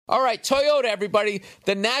All right, Toyota, everybody.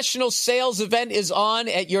 The national sales event is on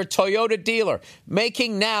at your Toyota dealer,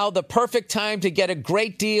 making now the perfect time to get a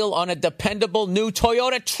great deal on a dependable new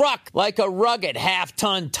Toyota truck, like a rugged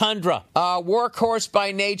half-ton Tundra. Workhorse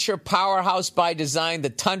by nature, powerhouse by design, the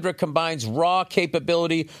Tundra combines raw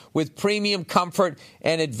capability with premium comfort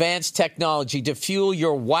and advanced technology to fuel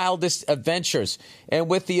your wildest adventures. And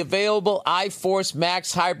with the available iForce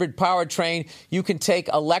Max hybrid powertrain, you can take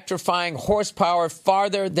electrifying horsepower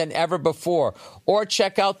farther than ever before. Or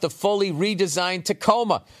check out the fully redesigned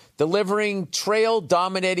Tacoma, delivering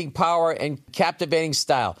trail-dominating power and captivating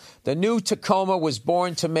style. The new Tacoma was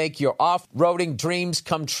born to make your off-roading dreams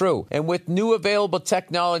come true. And with new available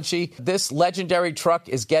technology, this legendary truck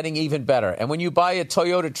is getting even better. And when you buy a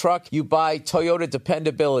Toyota truck, you buy Toyota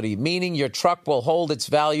dependability, meaning your truck will hold its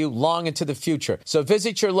value long into the future. So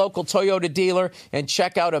visit your local Toyota dealer and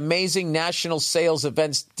check out amazing national sales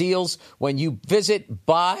events deals when you visit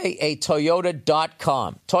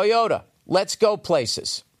buyatoyota.com. Toyota, let's go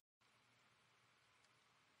places.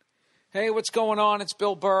 Hey, what's going on? It's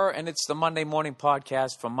Bill Burr, and it's the Monday Morning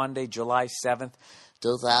Podcast for Monday, July 7th,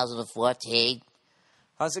 2014.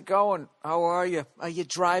 How's it going? How are you? Are you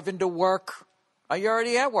driving to work? Are you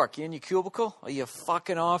already at work? You in your cubicle? Are you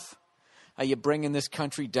fucking off? Are you bringing this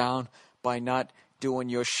country down by not doing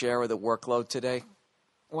your share of the workload today?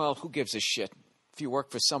 Well, who gives a shit? If you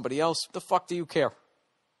work for somebody else, the fuck do you care?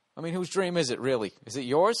 I mean, whose dream is it, really? Is it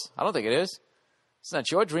yours? I don't think it is. It's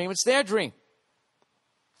not your dream. It's their dream.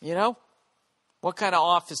 You know? What kind of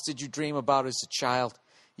office did you dream about as a child?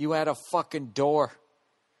 You had a fucking door.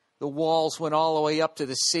 The walls went all the way up to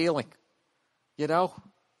the ceiling. You know?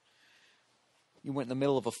 You went in the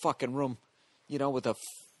middle of a fucking room, you know, with a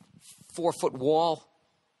 4-foot wall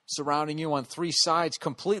surrounding you on 3 sides,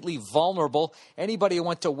 completely vulnerable. Anybody who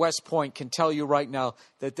went to West Point can tell you right now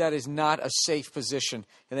that that is not a safe position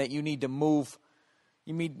and that you need to move.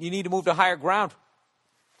 You need to move to higher ground.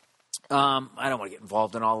 I don't want to get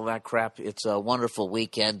involved in all of that crap. It's a wonderful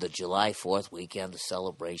weekend, the July 4th weekend, the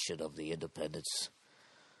celebration of the independence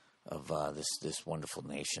of this wonderful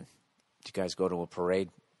nation. Did you guys go to a parade?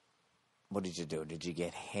 What did you do? Did you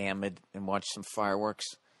get hammered and watch some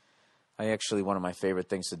fireworks? One of my favorite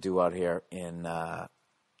things to do out here in Los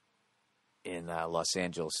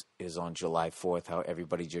Angeles is on July 4th, how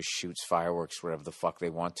everybody just shoots fireworks wherever the fuck they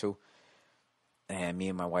want to. And me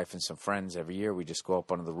and my wife and some friends, every year, we just go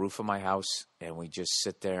up onto the roof of my house, and we just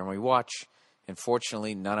sit there and we watch. And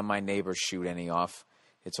fortunately, none of my neighbors shoot any off.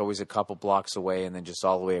 It's always a couple blocks away and then just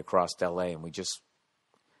all the way across L.A., and we just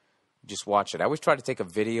watch it. I always try to take a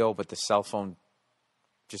video, but the cell phone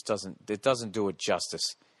just doesn't do it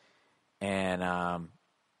justice. And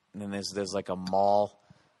then there's like a mall.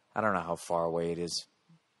 I don't know how far away it is.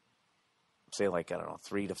 Say 3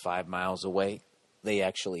 to 5 miles away. They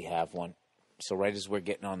actually have one. So right as we're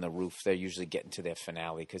getting on the roof, they're usually getting to their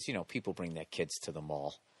finale because, you know, people bring their kids to the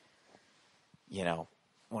mall. You know,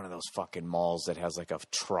 one of those fucking malls that has like a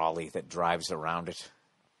trolley that drives around it.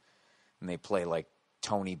 And they play like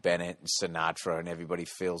Tony Bennett and Sinatra, and everybody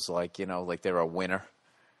feels like, you know, like they're a winner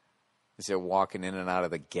as they're walking in and out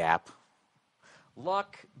of the Gap.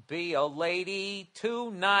 Luck be a lady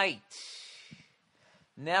tonight.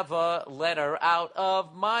 Never let her out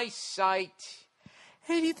of my sight.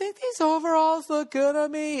 Hey, do you think these overalls look good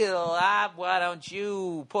on me? Why don't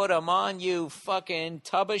you put them on, you fucking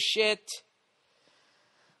tub of shit?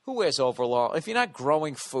 Who wears overalls? If you're not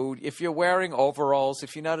growing food, if you're wearing overalls,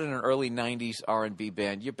 if you're not in an early 90s R&B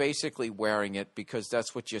band, you're basically wearing it because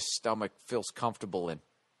that's what your stomach feels comfortable in.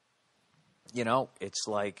 You know, it's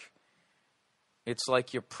like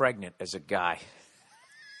you're pregnant as a guy.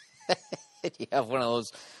 You have one of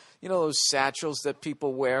those, you know, those satchels that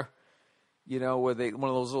people wear. You know, one of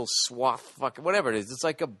those little swath, whatever it is. It's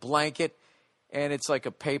like a blanket, and it's like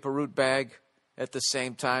a paper route bag at the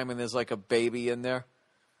same time, and there's like a baby in there.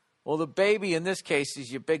 Well, the baby in this case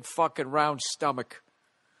is your big fucking round stomach.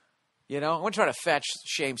 You know, I'm going to try to fat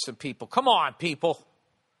shame some people. Come on, people.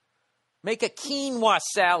 Make a quinoa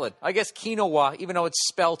salad. I guess quinoa, even though it's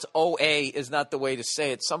spelt O-A, is not the way to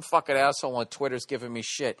say it. Some fucking asshole on Twitter's giving me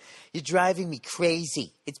shit. You're driving me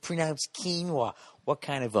crazy. It's pronounced quinoa. What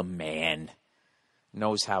kind of a man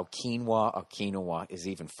knows how quinoa or quinoa is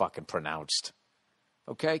even fucking pronounced?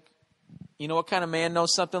 Okay? You know what kind of man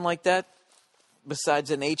knows something like that?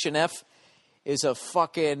 Besides an H and F? Is a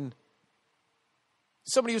fucking...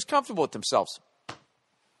 somebody who's comfortable with themselves.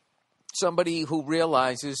 Somebody who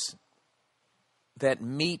realizes that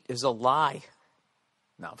meat is a lie.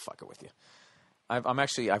 No, I'm fucking with you. I've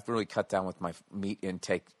really cut down with my meat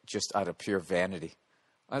intake just out of pure vanity.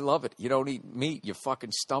 I love it. You don't eat meat, your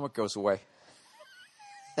fucking stomach goes away.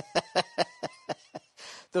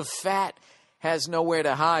 The fat has nowhere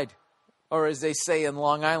to hide. Or as they say in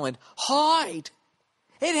Long Island, hide.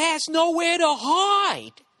 It has nowhere to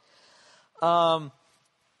hide.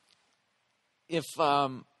 It's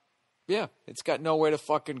got nowhere to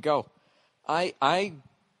fucking go. I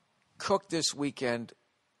cooked this weekend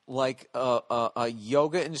like a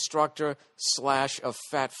yoga instructor / a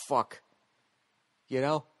fat fuck. You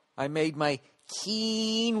know, I made my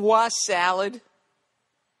quinoa salad.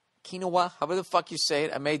 Quinoa, however the fuck you say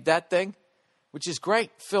it. I made that thing, which is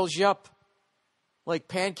great. Fills you up like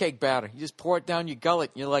pancake batter. You just pour it down your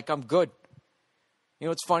gullet and you're like, I'm good. You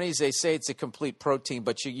know what's funny is they say it's a complete protein,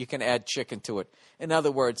 but you can add chicken to it. In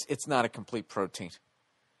other words, it's not a complete protein.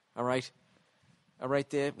 All right? All right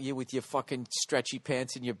there, you with your fucking stretchy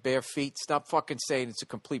pants and your bare feet. Stop fucking saying it's a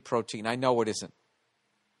complete protein. I know it isn't.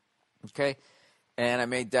 Okay? And I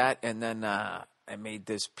made that, and then I made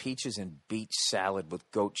this peaches and beet salad with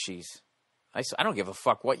goat cheese. I don't give a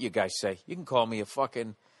fuck what you guys say. You can call me a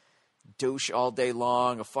fucking douche all day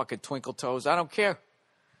long, a fucking twinkle toes. I don't care.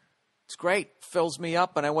 It's great. Fills me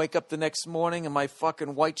up, and I wake up the next morning, and my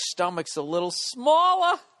fucking white stomach's a little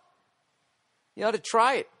smaller. You ought to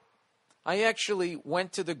try it. I actually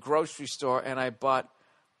went to the grocery store, and I bought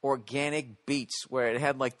organic beets where it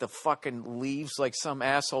had like the fucking leaves like some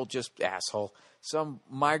some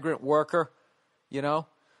migrant worker, you know?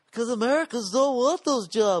 Because Americans don't want those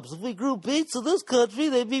jobs. If we grew beets in this country,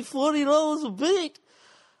 they'd be $40 a beet.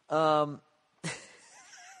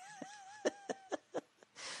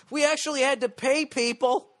 We actually had to pay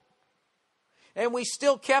people, and we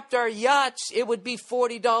still kept our yachts. It would be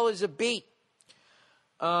 $40 a beet.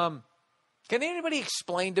 Can anybody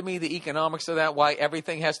explain to me the economics of that? Why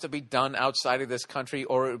everything has to be done outside of this country,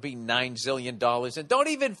 or it would be $9 zillion? And don't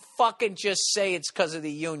even fucking just say it's because of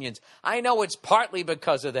the unions. I know it's partly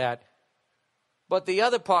because of that. But the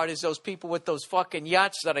other part is those people with those fucking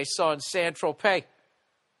yachts that I saw in Saint-Tropez.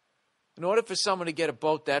 In order for someone to get a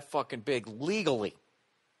boat that fucking big legally,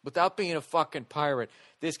 without being a fucking pirate,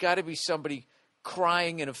 there's got to be somebody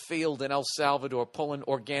crying in a field in El Salvador pulling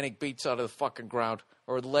organic beets out of the fucking ground,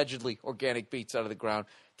 or allegedly organic beets out of the ground,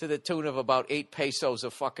 to the tune of about 8 pesos a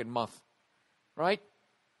fucking month. Right?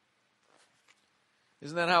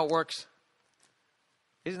 Isn't that how it works?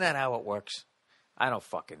 Isn't that how it works? I don't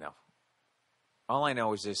fucking know. All I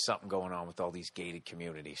know is there's something going on with all these gated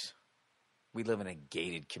communities. We live in a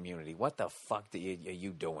gated community. What the fuck are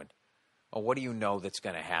you doing? Or what do you know that's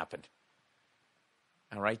going to happen?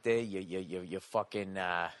 And right there, you fucking,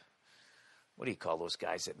 what do you call those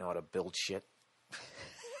guys that know how to build shit?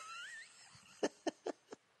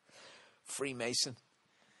 Freemason.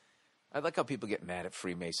 I like how people get mad at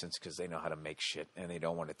Freemasons because they know how to make shit and they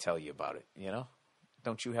don't want to tell you about it, you know?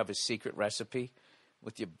 Don't you have a secret recipe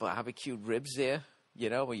with your barbecued ribs there, you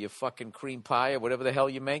know, or your fucking cream pie or whatever the hell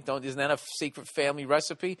you make? Isn't that a secret family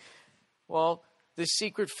recipe? Well, the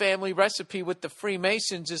secret family recipe with the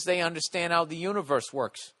Freemasons is they understand how the universe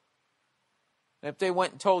works. And if they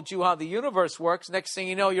went and told you how the universe works, next thing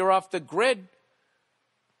you know, you're off the grid,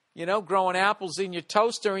 you know, growing apples in your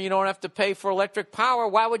toaster, and you don't have to pay for electric power.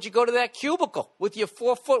 Why would you go to that cubicle with your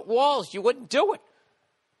 4-foot walls? You wouldn't do it.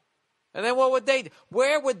 And then what would they do?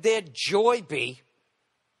 Where would their joy be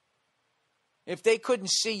if they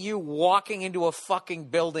couldn't see you walking into a fucking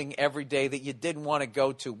building every day that you didn't want to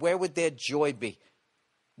go to? Where would their joy be?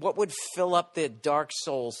 What would fill up their dark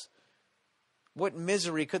souls? What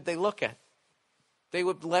misery could they look at? They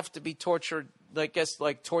would be left to be tortured, I guess,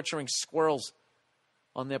 like torturing squirrels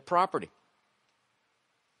on their property.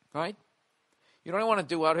 Right? You know what I want to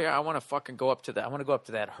do out here? I want to fucking go up to that. I want to go up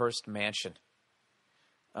to that Hearst mansion.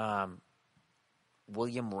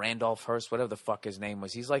 William Randolph Hearst, whatever the fuck his name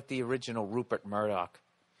was. He's like the original Rupert Murdoch.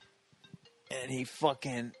 And he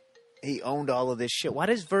owned all of this shit. Why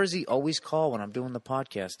does Verzi always call when I'm doing the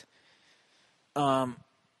podcast?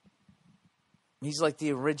 He's like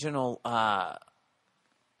the original,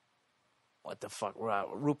 what the fuck,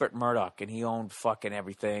 Rupert Murdoch, and he owned fucking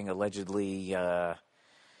everything. Allegedly,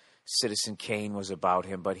 Citizen Kane was about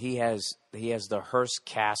him, but he has the Hearst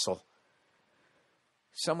Castle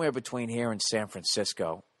somewhere between here and San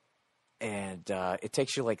Francisco, and it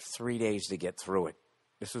takes you like 3 days to get through it.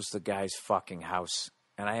 This was the guy's fucking house,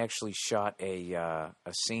 and I actually shot a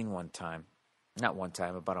scene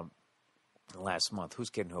about last month. Who's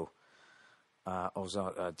kidding who?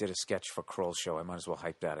 Did a sketch for Kroll's show. I might as well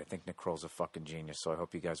hype that. I think Nick Kroll's a fucking genius, so I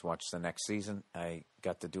hope you guys watch the next season. I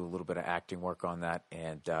got to do a little bit of acting work on that,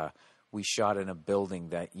 and we shot in a building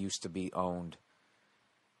that used to be owned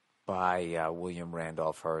by William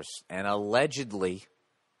Randolph Hearst. And allegedly,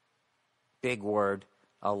 big word,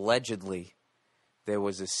 allegedly, there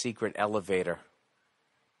was a secret elevator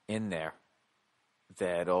in there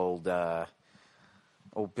that old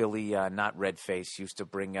Billy, not Redface, used to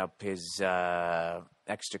bring up his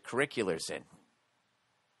extracurriculars in.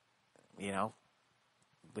 You know,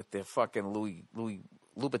 with their fucking Louis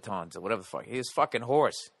Louboutins or whatever the fuck. His fucking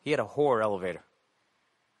horse. He had a whore elevator.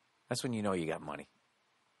 That's when you know you got money.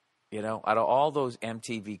 You know, out of all those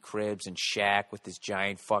MTV Cribs and Shaq with this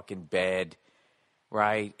giant fucking bed,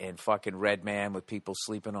 right, and fucking Redman with people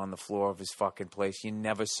sleeping on the floor of his fucking place, you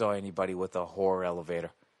never saw anybody with a whore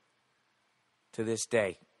elevator. To this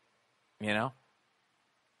day, you know?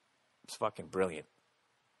 It's fucking brilliant.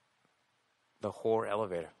 The whore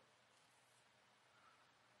elevator.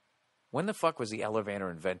 When the fuck was the elevator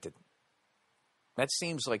invented? That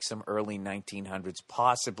seems like some early 1900s,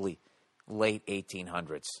 possibly late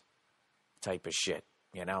 1800s type of shit,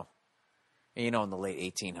 you know? And you know, in the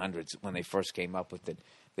late 1800s, when they first came up with it,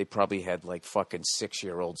 they probably had like fucking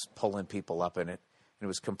 6-year-olds pulling people up in it, and it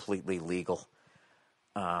was completely legal.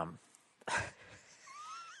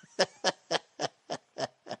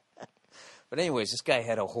 But anyways, this guy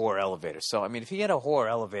had a whore elevator. So, I mean, if he had a whore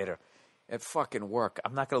elevator at fucking work,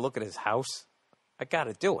 I'm not going to look at his house. I got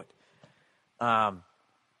to do it.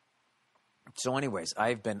 So anyways,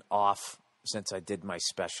 I've been off since I did my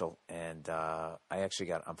special, and I'm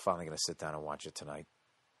finally going to sit down and watch it tonight.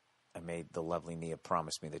 I made the lovely Nia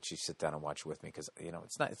promise me that she'd sit down and watch with me because, you know,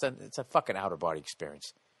 it's a fucking outer-body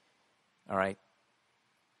experience. All right?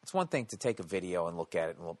 It's one thing to take a video and look at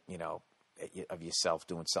it and, you know, of yourself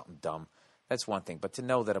doing something dumb. That's one thing. But to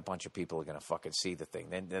know that a bunch of people are going to fucking see the thing,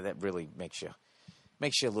 then that really makes you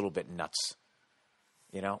a little bit nuts.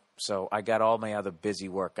 You know? So I got all my other busy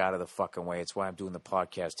work out of the fucking way. It's why I'm doing the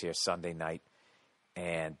podcast here Sunday night.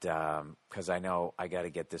 And because I know I got to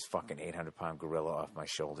get this fucking 800-pound gorilla off my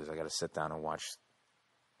shoulders. I got to sit down and watch.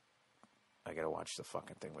 I got to watch the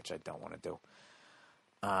fucking thing, which I don't want to do.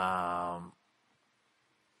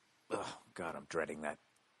 Oh, God, I'm dreading that.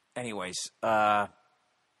 Anyways, the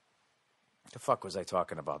fuck was I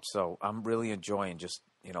talking about? So I'm really enjoying just,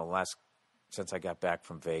 you know, since I got back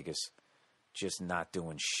from Vegas, just not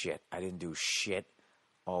doing shit. I didn't do shit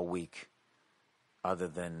all week other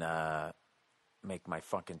than make my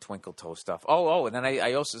fucking twinkle toe stuff. Oh, and then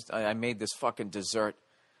I also made this fucking dessert.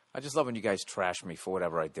 I just love when you guys trash me for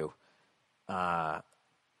whatever I do.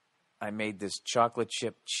 I made this chocolate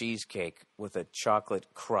chip cheesecake with a chocolate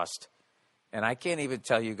crust. And I can't even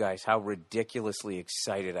tell you guys how ridiculously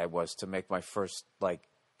excited I was to make my first,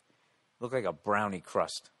 look like a brownie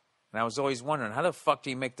crust. And I was always wondering, how the fuck do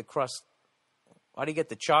you make the crust? How do you get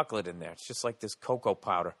the chocolate in there? It's just like this cocoa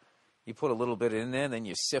powder. You put a little bit in there, and then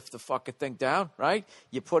you sift the fucking thing down, right?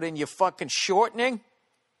 You put in your fucking shortening.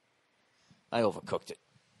 I overcooked it.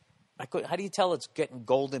 How do you tell it's getting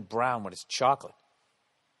golden brown when it's chocolate?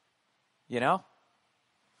 You know?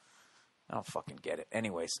 I don't fucking get it.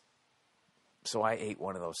 Anyways, so I ate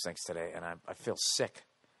one of those things today, and I feel sick.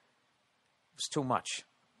 It was too much,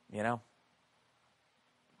 you know?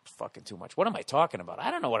 It was fucking too much. What am I talking about? I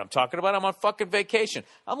don't know what I'm talking about. I'm on fucking vacation.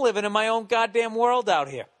 I'm living in my own goddamn world out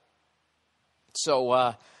here.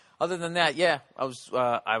 So, other than that, yeah, I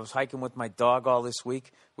was hiking with my dog all this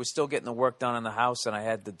week. We're still getting the work done in the house, and I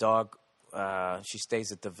had the dog. She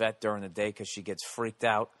stays at the vet during the day because she gets freaked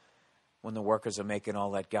out when the workers are making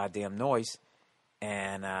all that goddamn noise.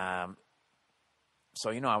 And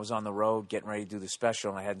so, you know, I was on the road getting ready to do the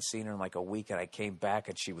special, and I hadn't seen her in like a week, and I came back,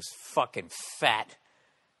 and she was fucking fat.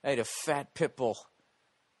 I had a fat pit bull.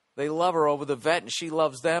 They love her over the vet, and she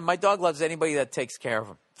loves them. My dog loves anybody that takes care of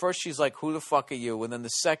him. First, she's like, who the fuck are you? And then the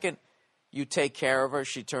second you take care of her,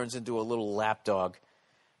 she turns into a little lap dog.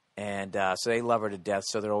 And so they love her to death,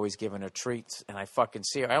 so they're always giving her treats. And I fucking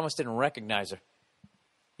see her. I almost didn't recognize her.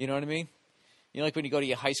 You know what I mean? You know, like when you go to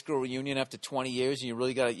your high school reunion after 20 years, and you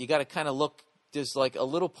really got to kind of look, there's like a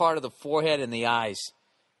little part of the forehead and the eyes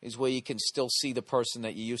is where you can still see the person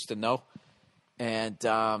that you used to know. And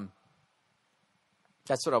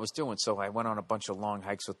that's what I was doing. So I went on a bunch of long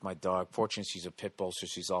hikes with my dog. Fortunately, she's a pit bull, so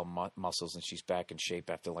she's all muscles, and she's back in shape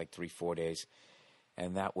after like 3-4 days.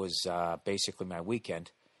 And that was basically my weekend.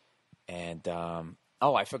 And,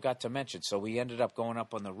 I forgot to mention. So we ended up going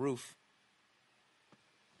up on the roof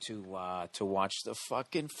to watch the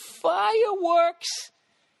fucking fireworks.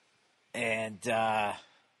 And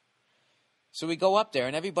so we go up there,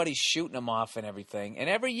 and everybody's shooting them off and everything. And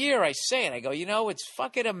every year I say it. I go, you know, it's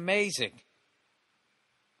fucking amazing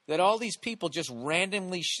that all these people just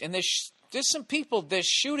randomly and there's some people, they're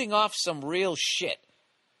shooting off some real shit.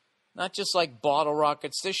 Not just like bottle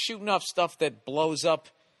rockets. They're shooting off stuff that blows up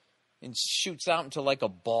and shoots out into like a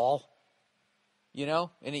ball.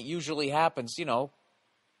 and it usually happens,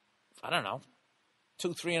 I don't know,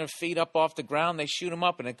 200-300 feet up off the ground. They shoot them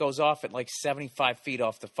up, and it goes off at like 75 feet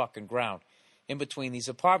off the fucking ground in between these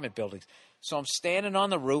apartment buildings. So I'm standing on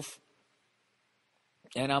the roof,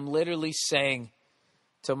 and I'm literally saying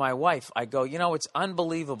to my wife, I go, it's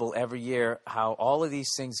unbelievable every year how all of these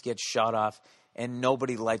things get shot off and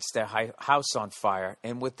nobody lights their house on fire.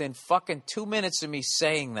 And within fucking 2 minutes of me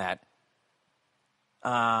saying that,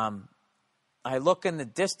 I look in the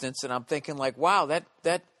distance and I'm thinking like, wow,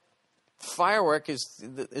 that firework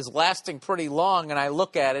is lasting pretty long. And I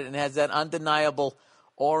look at it and it has that undeniable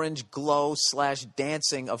orange glow /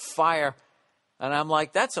 dancing of fire. And I'm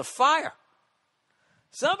like, that's a fire.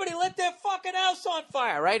 Somebody lit their fucking house on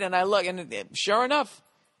fire, right? And I look, and sure enough,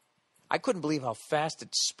 I couldn't believe how fast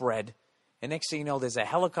it spread. And next thing you know, there's a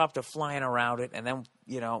helicopter flying around it. And then,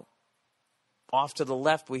 off to the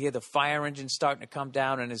left, we hear the fire engine starting to come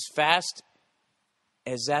down. And as fast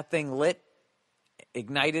as that thing lit,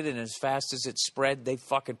 ignited, and as fast as it spread, they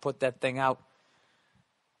fucking put that thing out.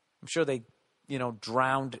 I'm sure they,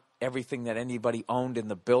 drowned everything that anybody owned in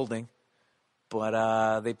the building.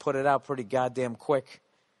 But they put it out pretty goddamn quick.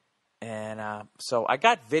 And so I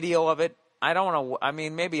got video of it. I don't know. I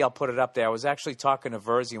mean, maybe I'll put it up there. I was actually talking to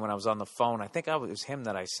Verzi when I was on the phone. I think it was him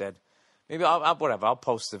that I said. Maybe I'll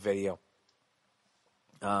post the video.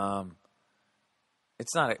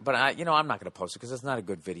 It's not, but I'm not going to post it because it's not a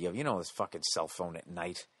good video. This fucking cell phone at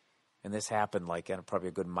night. And this happened like probably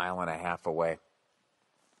a good 1.5 miles away.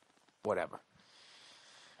 Whatever.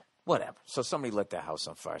 So somebody lit their house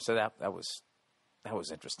on fire. So that was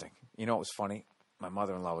interesting. It was funny? My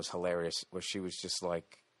mother-in-law was hilarious, where she was just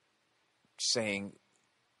like saying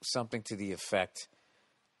something to the effect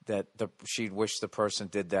that she'd wish the person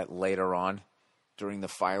did that later on during the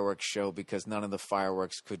fireworks show because none of the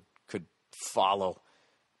fireworks could follow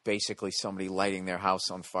basically somebody lighting their house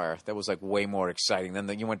on fire. That was like way more exciting.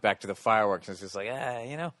 Then you went back to the fireworks and it's just like,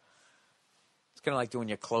 it's kind of like doing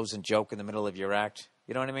your closing joke in the middle of your act.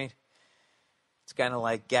 You know what I mean? It's kind of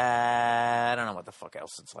like, I don't know what the fuck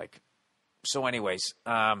else it's like. So anyways,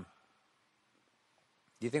 do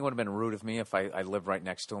you think it would have been rude of me if I lived right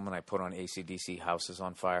next to him and I put on AC/DC Houses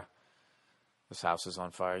on Fire? This house is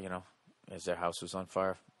on fire, as their house was on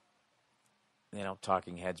fire.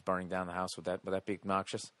 Talking Heads burning down the house. Would that be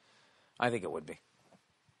obnoxious? I think it would be.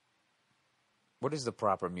 What is the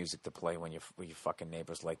proper music to play when your fucking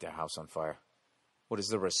neighbors light their house on fire? What is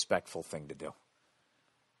the respectful thing to do?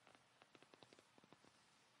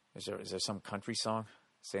 Is there some country song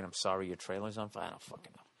saying I'm sorry your trailer's on fire? I don't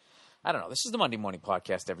fucking know. I don't know. This is the Monday Morning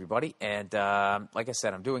Podcast, everybody. And like I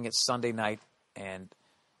said, I'm doing it Sunday night. And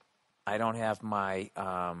I don't have my...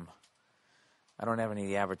 I don't have any of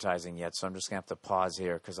the advertising yet, so I'm just going to have to pause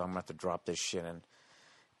here because I'm going to have to drop this shit in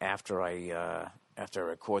after I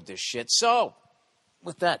record this shit. So,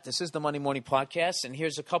 with that, this is the Monday Morning Podcast, and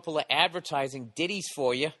here's a couple of advertising ditties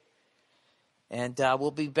for you. And we'll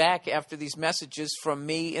be back after these messages from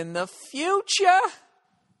me in the future.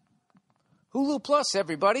 Hulu Plus,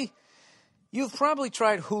 everybody. You've probably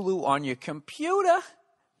tried Hulu on your computer,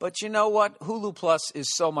 but you know what? Hulu Plus is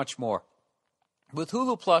so much more. With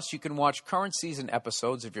Hulu Plus, you can watch current season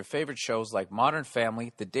episodes of your favorite shows like Modern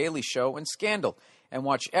Family, The Daily Show, and Scandal, and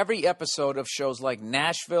watch every episode of shows like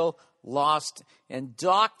Nashville, Lost, and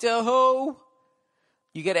Doctor Who.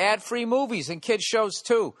 You get ad-free movies and kids shows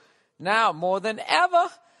too. Now, more than ever,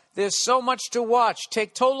 there's so much to watch.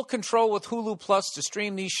 Take total control with Hulu Plus to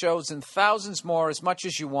stream these shows and thousands more as much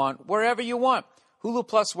as you want, wherever you want. Hulu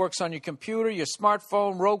Plus works on your computer, your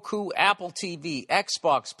smartphone, Roku, Apple TV,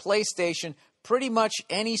 Xbox, PlayStation, pretty much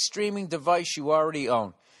any streaming device you already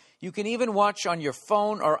own. You can even watch on your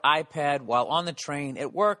phone or iPad while on the train,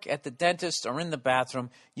 at work, at the dentist, or in the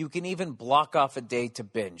bathroom. You can even block off a day to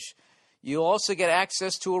binge. You'll also get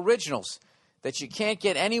access to originals that you can't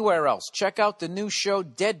get anywhere else. Check out the new show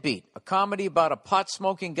Deadbeat, a comedy about a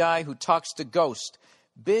pot-smoking guy who talks to ghosts.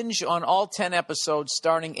 Binge on all 10 episodes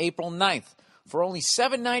starting April 9th. For only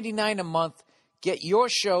 $7.99 a month, get your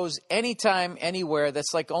shows anytime, anywhere.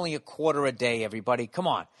 That's like only $0.25 a day, everybody. Come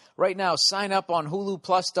on. Right now, sign up on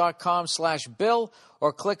huluplus.com/Bill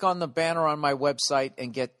or click on the banner on my website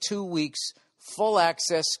and get 2 weeks full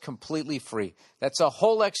access completely free. That's a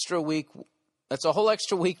whole extra week. That's a whole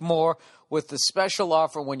extra week more with the special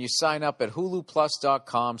offer when you sign up at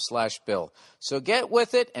huluplus.com/Bill. So get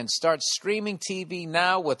with it and start streaming TV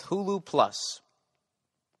now with Hulu Plus.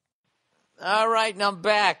 All right, and I'm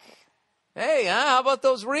back. Hey, how about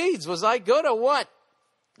those reads? Was I good or what?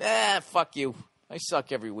 Fuck you. I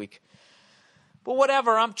suck every week. But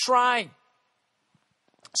whatever, I'm trying.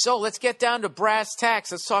 So let's get down to brass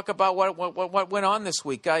tacks. Let's talk about what went on this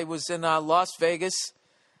week. I was in Las Vegas.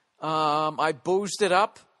 I boozed it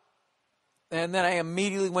up, and then I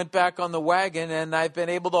immediately went back on the wagon, and I've been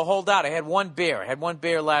able to hold out. I had one beer. I had one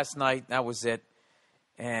beer last night. That was it.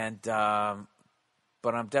 And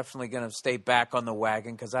but I'm definitely going to stay back on the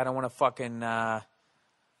wagon because I don't want to fucking, I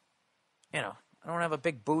don't want to have a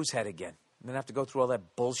big booze head again. And then have to go through all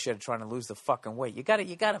that bullshit of trying to lose the fucking weight. You got to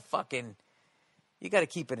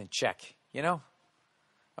keep it in check, you know?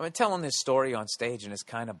 I've been telling this story on stage and it's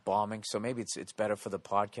kind of bombing, so maybe it's better for the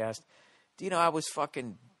podcast. Do you know I was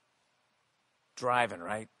fucking driving,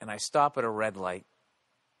 right? And I stop at a red light,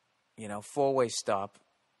 four-way stop.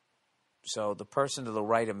 So the person to the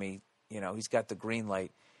right of me, he's got the green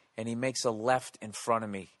light, and he makes a left in front of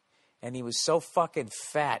me. And he was so fucking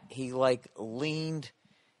fat, he leaned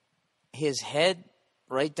his head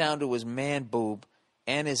right down to his man boob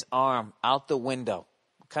and his arm out the window,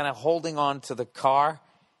 kind of holding on to the car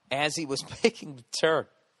as he was making the turn.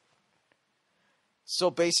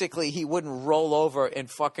 So basically, he wouldn't roll over and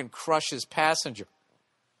fucking crush his passenger.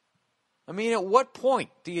 I mean, at what point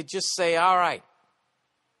do you just say, all right?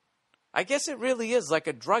 I guess it really is like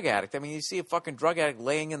a drug addict. I mean, you see a fucking drug addict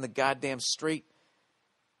laying in the goddamn street,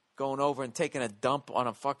 going over and taking a dump on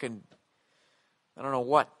a fucking, I don't know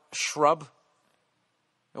what, shrub.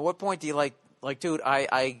 At what point do you dude,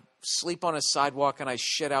 I sleep on a sidewalk and I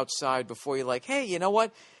shit outside before you're like, hey, you know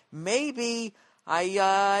what? Maybe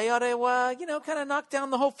I ought to, kind of knock down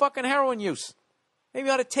the whole fucking heroin use. Maybe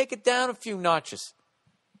I ought to take it down a few notches.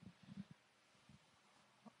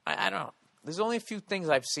 I don't know. There's only a few things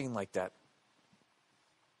I've seen like that.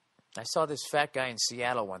 I saw this fat guy in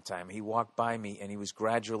Seattle one time. He walked by me, and he was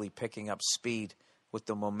gradually picking up speed with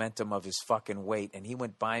the momentum of his fucking weight. And he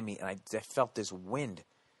went by me, and I felt this wind.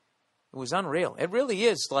 It was unreal. It really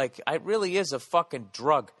is it really is a fucking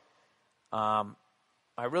drug. I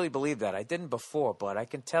really believe that. I didn't before, but I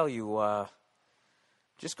can tell you,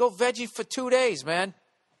 just go veggie for 2 days, man.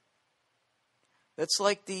 That's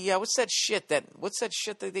like the, what's that shit that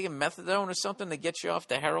they get methadone or something to get you off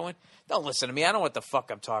the heroin? Don't listen to me. I don't know what the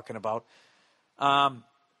fuck I'm talking about.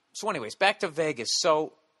 So anyways, back to Vegas.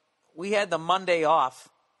 So we had the Monday off,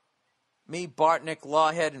 me, Bartnick,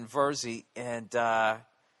 Lawhead, and Verzi. And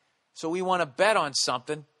so we want to bet on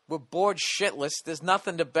something. We're bored shitless. There's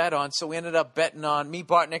nothing to bet on. So we ended up betting on, me,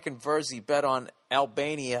 Bartnick, and Verzi bet on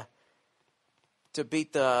Albania to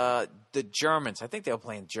beat the Germans. I think they were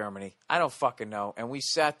playing Germany. I don't fucking know. And we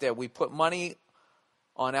sat there. We put money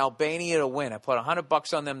on Albania to win. I put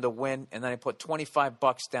 $100 on them to win, and then I put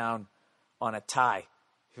 $25 down on a tie.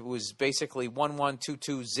 It was basically 1-1,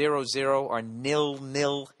 2-2, 0-0, or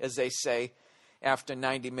 0-0, as they say. After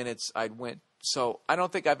 90 minutes, I'd win. So I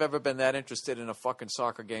don't think I've ever been that interested in a fucking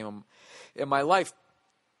soccer game in my life.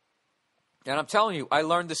 And I'm telling you, I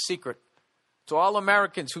learned the secret. To all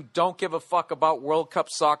Americans who don't give a fuck about World Cup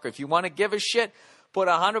soccer, if you want to give a shit, put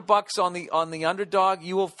 $100 on the underdog.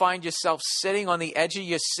 You will find yourself sitting on the edge of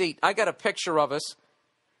your seat. I got a picture of us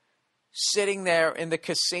sitting there in the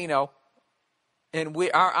casino, and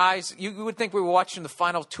our eyes. You would think we were watching the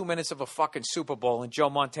final 2 minutes of a fucking Super Bowl, and Joe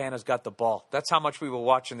Montana's got the ball. That's how much we were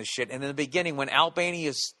watching the shit. And in the beginning, when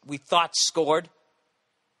Albania we thought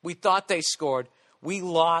they scored, we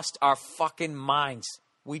lost our fucking minds.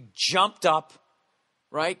 We jumped up,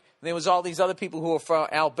 right? And there was all these other people who were from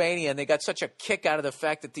Albania, and they got such a kick out of the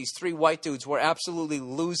fact that these three white dudes were absolutely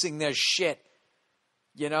losing their shit,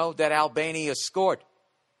 that Albania scored.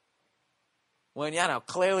 When,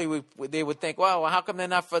 clearly they would think, well, how come they're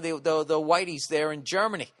not for the whiteys there in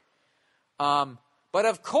Germany? But,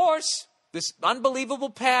 of course, this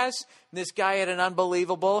unbelievable pass, this guy had an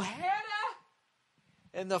unbelievable header,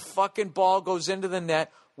 and the fucking ball goes into the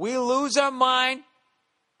net. We lose our mind.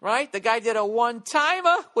 Right? The guy did a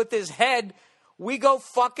one-timer with his head. We go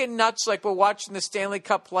fucking nuts like we're watching the Stanley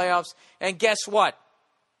Cup playoffs. And guess what?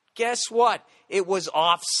 It was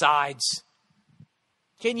offsides.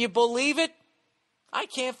 Can you believe it? I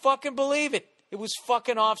can't fucking believe it. It was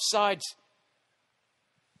fucking offsides.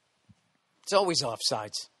 It's always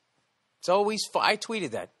offsides. I tweeted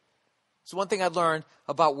that. It's one thing I learned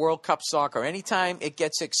about World Cup soccer. Anytime it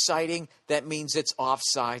gets exciting, that means it's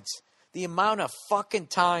offsides. The amount of fucking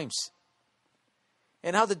times.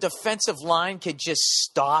 And how the defensive line could just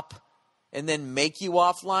stop and then make you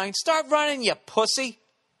offline. Start running, you pussy.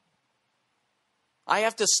 I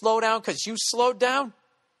have to slow down because you slowed down?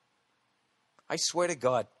 I swear to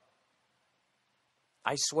God,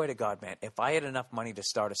 man, if I had enough money to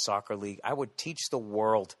start a soccer league, I would teach the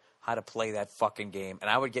world how to play that fucking game. And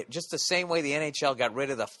I would get, just the same way the NHL got rid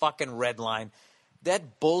of the fucking red line,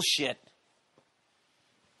 that bullshit.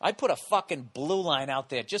 I put a fucking blue line out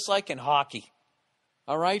there, just like in hockey.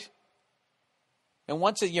 All right? And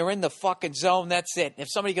once you're in the fucking zone, that's it. If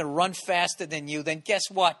somebody can run faster than you, then guess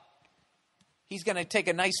what? He's going to take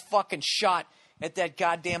a nice fucking shot at that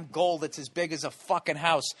goddamn goal that's as big as a fucking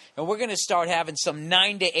house. And we're going to start having some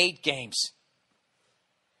 9-8 games.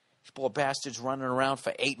 These poor bastards running around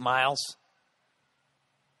for 8 miles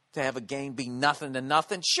to have a game be nothing to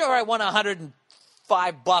nothing. Sure, I won $105.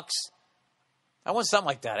 I won something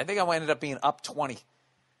like that. I think I ended up being up 20.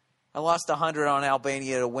 I lost 100 on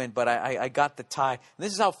Albania to win, but I got the tie. And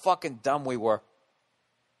this is how fucking dumb we were.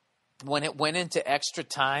 When it went into extra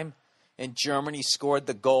time and Germany scored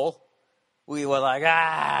the goal, we were like,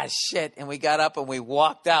 shit. And we got up and we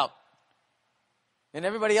walked out. And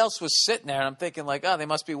everybody else was sitting there, and I'm thinking like, they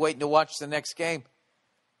must be waiting to watch the next game.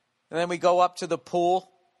 And then we go up to the pool,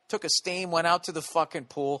 took a steam, went out to the fucking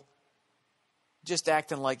pool, just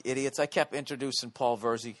acting like idiots. I kept introducing Paul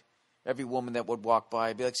Verzi. Every woman that would walk by,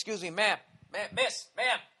 I'd be like, excuse me, ma'am, miss,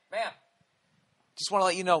 ma'am. Just want to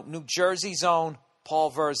let you know, New Jersey's own Paul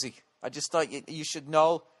Verzi. I just thought you should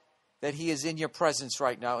know that he is in your presence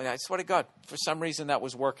right now. And I swear to God, for some reason that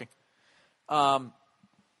was working. But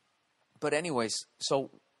anyways, so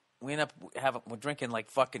we end up we're drinking like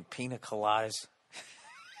fucking pina coladas.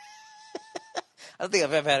 I don't think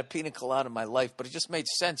I've ever had a pina colada in my life, but it just made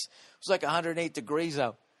sense. It was like 108 degrees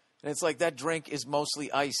out. And it's like that drink is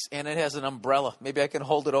mostly ice, and it has an umbrella. Maybe I can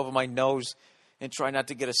hold it over my nose and try not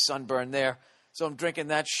to get a sunburn there. So I'm drinking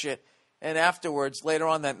that shit. And afterwards, later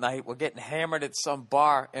on that night, we're getting hammered at some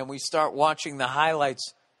bar, and we start watching the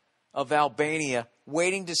highlights of Albania,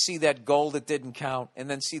 waiting to see that goal that didn't count, and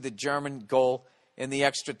then see the German goal in the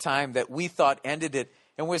extra time that we thought ended it.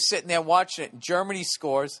 And we're sitting there watching it, and Germany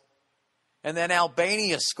scores, and then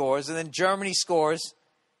Albania scores, and then Germany scores.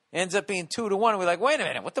 Ends up being 2-1. We're like, wait a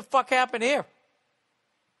minute, what the fuck happened here?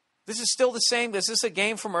 This is still the same. Is this a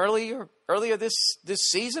game from earlier this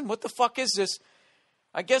season? What the fuck is this?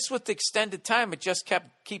 I guess with the extended time, it just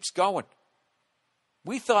keeps going.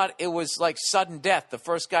 We thought it was like sudden death. The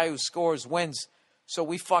first guy who scores wins. So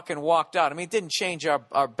we fucking walked out. I mean, it didn't change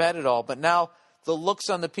our bet at all. But now the looks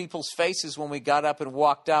on the people's faces when we got up and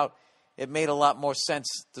walked out, it made a lot more sense.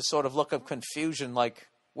 The sort of look of confusion, like,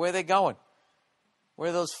 where are they going? Where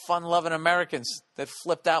are those fun-loving Americans that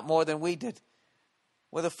flipped out more than we did?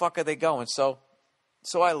 Where the fuck are they going? So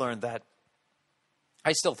I learned that.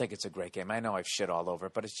 I still think it's a great game. I know I've shit all over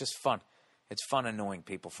it, but it's just fun. It's fun annoying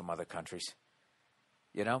people from other countries.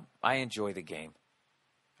 You know, I enjoy the game.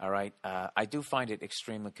 All right? I do find it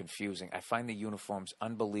extremely confusing. I find the uniforms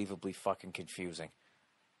unbelievably fucking confusing.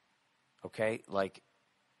 Okay? Like,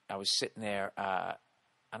 I was sitting there...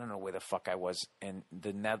 I don't know where the fuck I was, and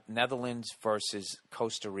the Netherlands versus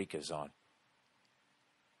Costa Rica's on.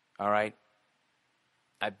 All right?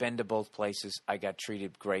 I've been to both places. I got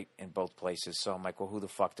treated great in both places. So I'm like, well, who the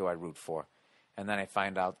fuck do I root for? And then I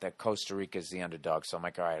find out that Costa Rica's the underdog. So I'm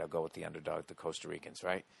like, all right, I'll go with the underdog, the Costa Ricans,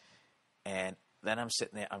 right? And then I'm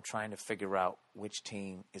sitting there. I'm trying to figure out which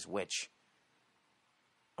team is which.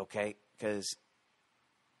 Okay? Because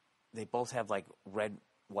they both have, like, red,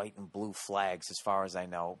 white, and blue flags as far as I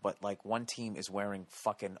know. But, like, one team is wearing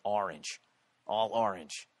fucking orange. All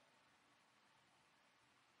orange.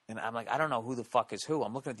 And I'm like, I don't know who the fuck is who.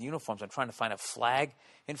 I'm looking at the uniforms. I'm trying to find a flag.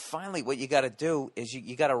 And finally, what you got to do is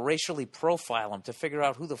you got to racially profile them to figure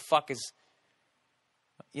out who the fuck is,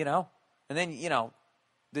 you know. And then, you know,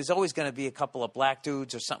 there's always going to be a couple of black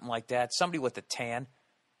dudes or something like that. Somebody with a tan.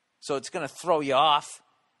 So it's going to throw you off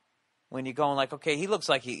when you're going like, okay, he looks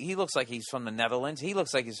like he's from the Netherlands. He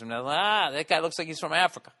looks like he's from the Netherlands. That guy looks like he's from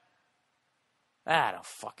Africa. I don't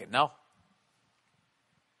fucking know.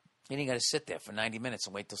 And you got to sit there for 90 minutes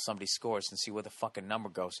and wait till somebody scores and see where the fucking number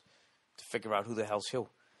goes to figure out who the hell's who. It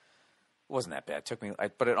wasn't that bad.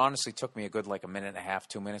 But it honestly took me a good like a minute and a half,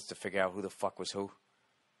 2 minutes to figure out who the fuck was who.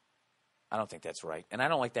 I don't think that's right. And I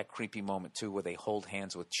don't like that creepy moment, too, where they hold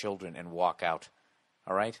hands with children and walk out.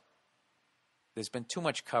 All right? There's been too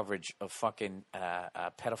much coverage of fucking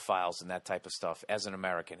pedophiles and that type of stuff as an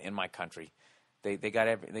American in my country.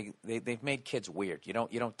 They've made kids weird. You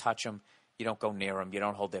don't touch them. You don't go near them. You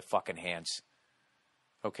don't hold their fucking hands.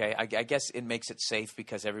 Okay? I guess it makes it safe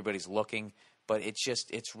because everybody's looking, but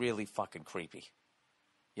it's really fucking creepy.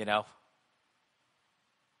 You know?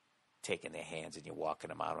 Taking their hands and you're walking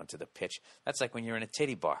them out onto the pitch. That's like when you're in a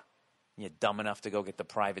titty bar. You're dumb enough to go get the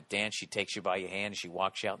private dance. She takes you by your hand and she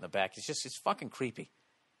walks you out in the back. It's fucking creepy.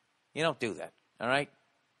 You don't do that, all right?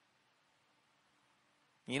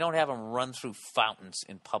 You don't have them run through fountains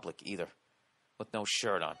in public either with no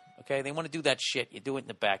shirt on, okay? They want to do that shit. You do it in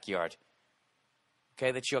the backyard,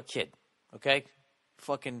 okay? That's your kid, okay?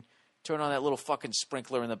 Fucking turn on that little fucking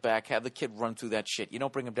sprinkler in the back. Have the kid run through that shit. You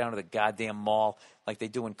don't bring him down to the goddamn mall like they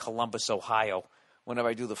do in Columbus, Ohio. Whenever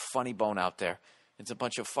I do the Funny Bone out there, it's a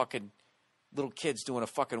bunch of fucking little kids doing a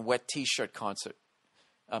fucking wet T-shirt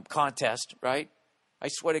contest, right? I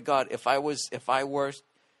swear to God, if I worked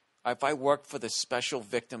for the Special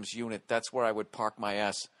Victims Unit, that's where I would park my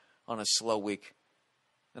ass on a slow week.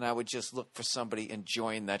 And I would just look for somebody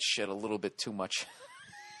enjoying that shit a little bit too much.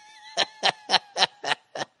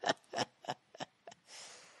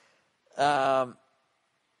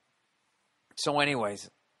 So anyways,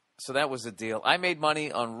 so that was the deal. I made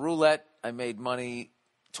money on roulette. I made money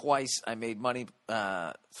twice. I made money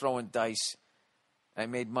throwing dice. I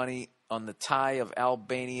made money on the tie of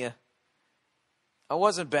Albania. I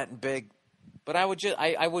wasn't betting big, but I would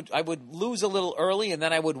lose a little early and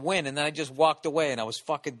then I would win, and then I just walked away and I was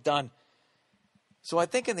fucking done. So I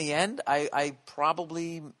think in the end, I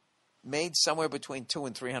probably made somewhere between $200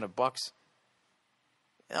 and $300.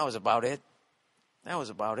 That was about it.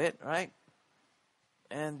 Right?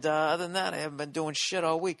 And other than that, I haven't been doing shit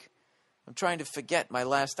all week. I'm trying to forget my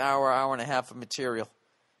last hour and a half of material.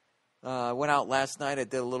 I went out last night. I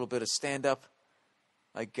did a little bit of stand-up.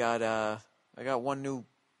 I got one new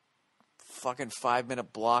fucking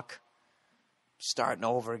 5-minute block. Starting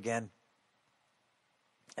over again.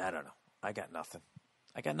 I don't know. I got nothing.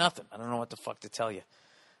 I don't know what the fuck to tell you.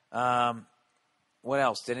 What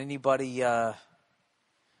else? Did anybody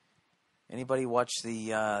watch the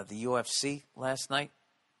UFC last night?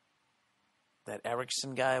 That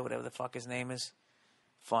Erickson guy, whatever the fuck his name is,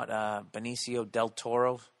 fought Benicio del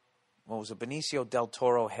Toro. What was it? Benicio del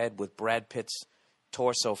Toro head with Brad Pitt's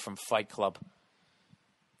torso from Fight Club.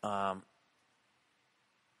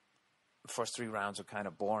 First 3 rounds were kind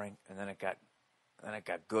of boring, and then it got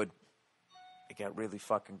good. It got really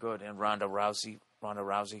fucking good. And Ronda Rousey,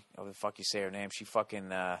 however the fuck you say her name, she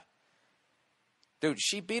fucking dude,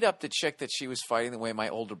 she beat up the chick that she was fighting the way my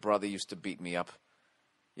older brother used to beat me up.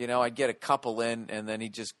 You know, I'd get a couple in, and then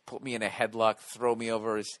he'd just put me in a headlock, throw me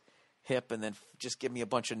over his hip, and then just give me a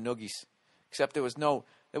bunch of noogies. Except there was no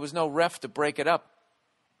ref to break it up.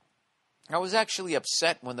 I was actually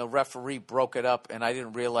upset when the referee broke it up, and I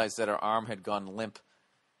didn't realize that her arm had gone limp.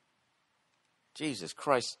 Jesus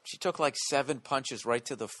Christ. She took like 7 punches right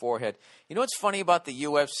to the forehead. You know what's funny about the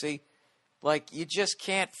UFC? Like, you just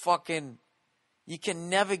can't fucking... You can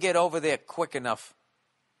never get over there quick enough.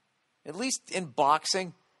 At least in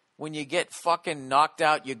boxing, when you get fucking knocked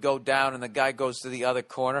out, you go down and the guy goes to the other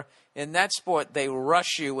corner. In that sport, they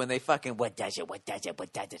rush you and they fucking, what does it?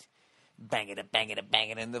 Bang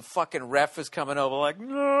it. And the fucking ref is coming over like,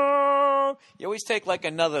 no. You always take like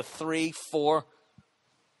another 3, 4.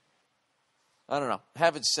 I don't know.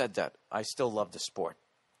 Having said that, I still love the sport.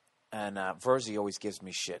 And Verzi always gives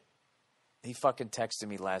me shit. He fucking texted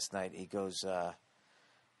me last night. He goes,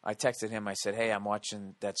 I texted him. I said, hey, I'm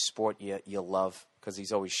watching that sport you love, because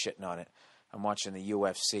he's always shitting on it. I'm watching the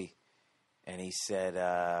UFC. And he said,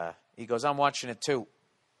 I'm watching it too.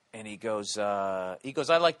 And he goes, I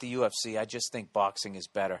like the UFC. I just think boxing is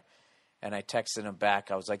better. And I texted him back.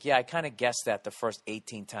 I was like, yeah, I kind of guessed that the first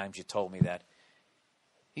 18 times you told me that.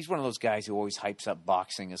 He's one of those guys who always hypes up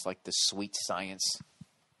boxing as like the sweet science.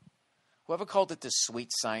 Whoever called it the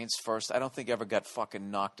sweet science first, I don't think ever got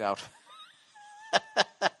fucking knocked out.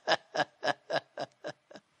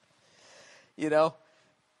 You know?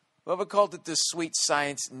 Whoever called it the sweet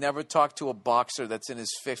science never talked to a boxer that's in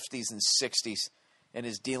his 50s and 60s and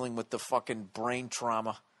is dealing with the fucking brain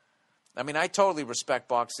trauma. I mean, I totally respect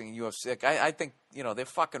boxing and UFC. I think, they're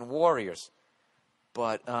fucking warriors.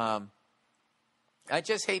 But I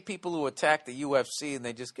just hate people who attack the UFC and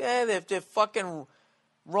they just, they're fucking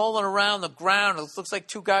rolling around the ground. It looks like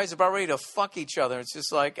 2 guys are about ready to fuck each other. It's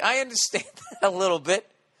just like, I understand that a little bit.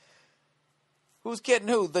 Who's getting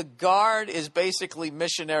who? The guard is basically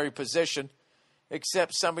missionary position,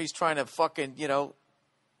 except somebody's trying to fucking,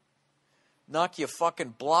 knock your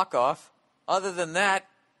fucking block off. Other than that,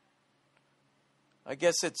 I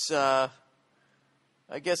guess it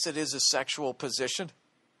is a sexual position.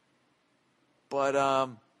 But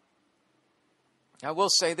I will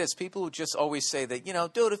say this. People who just always say that,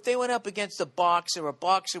 dude, if they went up against a boxer would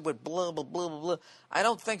blah, blah, blah, blah, blah. I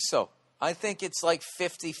don't think so. I think it's like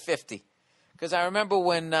 50-50. Because I remember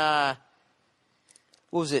when, Tim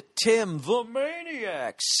the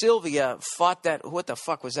Maniac Sylvia fought that, what the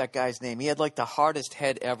fuck was that guy's name? He had like the hardest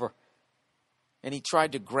head ever. And he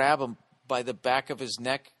tried to grab him by the back of his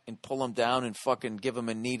neck and pull him down and fucking give him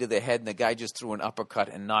a knee to the head. And the guy just threw an uppercut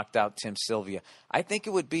and knocked out Tim Sylvia. I think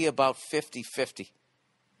it would be about 50-50.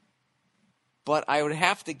 But I would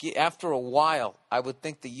have to get, after a while, I would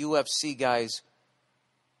think the UFC guys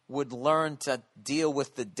would learn to deal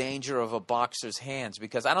with the danger of a boxer's hands,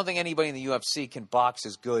 because I don't think anybody in the UFC can box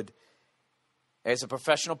as good as a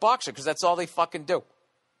professional boxer, because that's all they fucking do.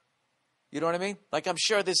 You know what I mean? Like, I'm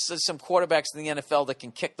sure there's some quarterbacks in the NFL that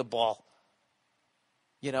can kick the ball,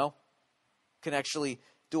 you know, can actually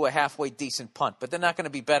do a halfway decent punt, but they're not going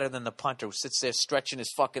to be better than the punter who sits there stretching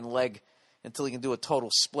his fucking leg until he can do a total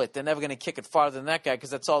split. They're never going to kick it farther than that guy because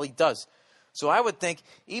that's all he does. So I would think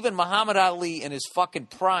even Muhammad Ali in his fucking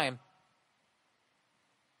prime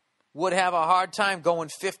would have a hard time going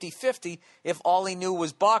 50-50 if all he knew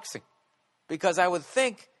was boxing. Because I would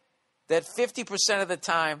think that 50% of the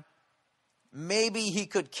time, maybe he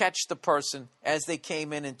could catch the person as they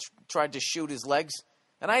came in and tried to shoot his legs.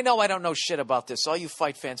 And I know I don't know shit about this. All you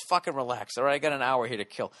fight fans, fucking relax. All right, I got an hour here to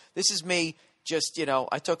kill. This is me just, you know,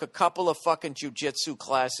 I took a couple of fucking jiu-jitsu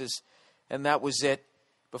classes, and that was it.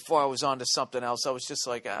 Before I was on to something else, I was just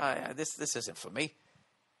like, this isn't for me.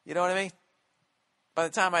 You know what I mean? By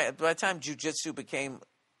the time jiu-jitsu became,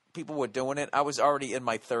 people were doing it, I was already in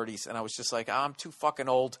my 30s, and I was just like, I'm too fucking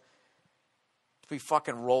old to be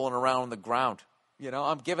fucking rolling around on the ground. You know,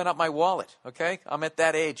 I'm giving up my wallet, okay? I'm at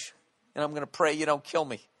that age, and I'm going to pray you don't kill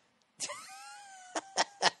me.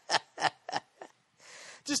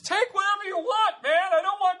 Just take whatever you want, man. I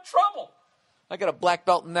don't want trouble. I got a black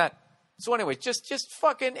belt in that. So anyway, just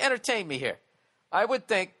fucking entertain me here. I would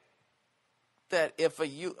think that if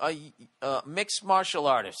a mixed martial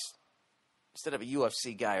artist, instead of a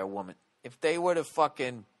UFC guy or woman, if they were to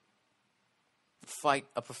fucking fight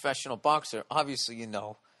a professional boxer, obviously, you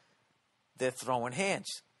know, they're throwing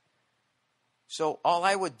hands. So all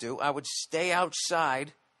I would do, I would stay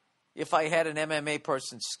outside. If I had an MMA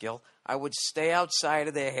person's skill, I would stay outside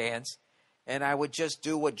of their hands, and I would just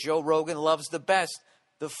do what Joe Rogan loves the best,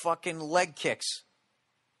 the fucking leg kicks,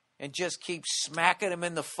 and just keep smacking them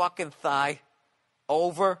in the fucking thigh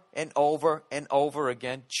over and over and over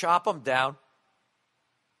again, chop them down.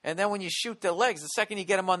 And then when you shoot their legs, the second you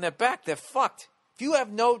get them on their back, they're fucked. If you have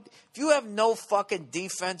no fucking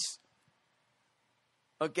defense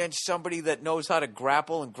against somebody that knows how to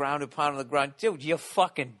grapple and ground and pound on the ground, dude, you're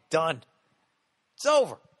fucking done. It's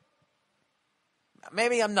over.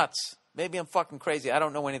 Maybe I'm nuts. Maybe I'm fucking crazy. I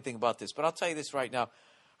don't know anything about this, but I'll tell you this right now.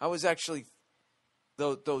 I was actually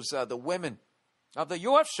the women of the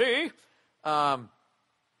UFC,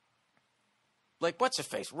 like what's her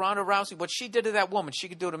face, Ronda Rousey. What she did to that woman, she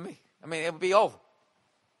could do to me. I mean, it would be over.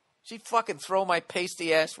 She'd fucking throw my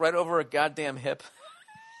pasty ass right over her goddamn hip.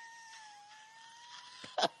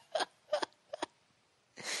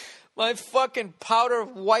 My fucking powder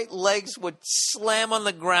white legs would slam on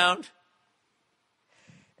the ground.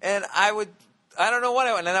 And I don't know what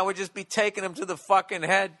I would, and then I would just be taking them to the fucking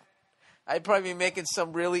head. I'd probably be making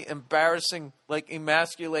some really embarrassing, like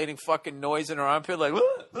emasculating fucking noise in her armpit, like,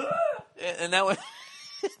 and that would,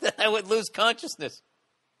 then I would lose consciousness.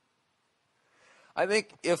 I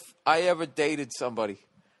think if I ever dated somebody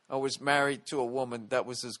or was married to a woman that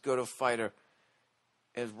was as good a fighter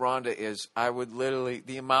as Ronda is, I would literally,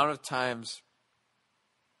 the amount of times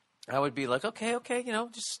I would be like, okay, you know,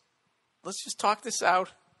 let's just talk this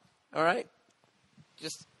out. All right?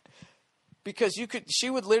 Just because she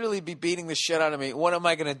would literally be beating the shit out of me. What am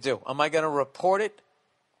I going to do? Am I going to report it?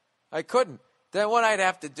 I couldn't. Then what I'd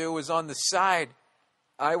have to do is on the side,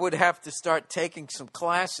 I would have to start taking some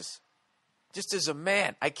classes. Just as a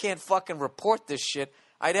man, I can't fucking report this shit.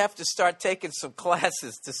 I'd have to start taking some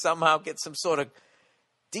classes to somehow get some sort of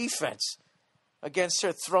defense against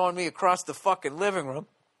her throwing me across the fucking living room.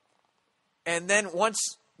 And then once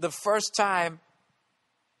the first time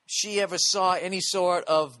she ever saw any sort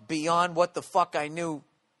of beyond what the fuck I knew,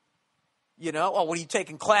 you know, oh, what are you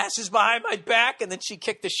taking classes behind my back? And then she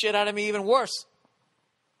kicked the shit out of me even worse.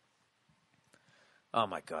 Oh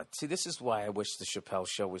my God. See, this is why I wish the Chappelle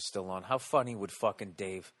Show was still on. How funny would fucking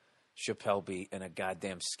Dave Chappelle be in a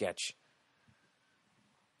goddamn sketch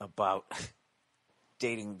about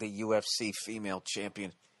dating the UFC female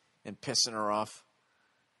champion and pissing her off?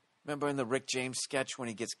 Remember in the Rick James sketch when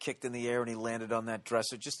he gets kicked in the air and he landed on that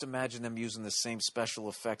dresser? Just imagine them using the same special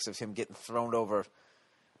effects of him getting thrown over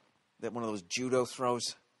that one of those judo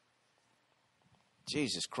throws.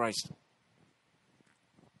 Jesus Christ.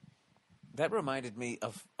 That reminded me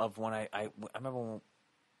of when I remember when,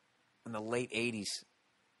 in the late 80s,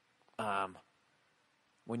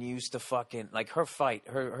 when you used to fucking, like her fight,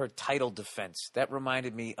 her title defense, that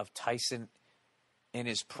reminded me of Tyson in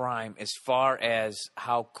his prime as far as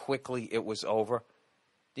how quickly it was over.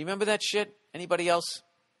 Do you remember that shit? Anybody else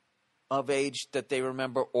of age that they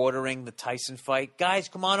remember ordering the Tyson fight? Guys,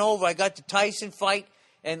 come on over. I got the Tyson fight.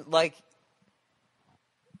 And like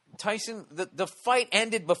Tyson, the fight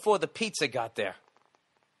ended before the pizza got there.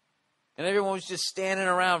 And everyone was just standing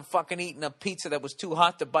around fucking eating a pizza that was too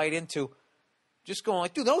hot to bite into. Just going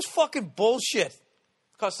like, dude, that was fucking bullshit.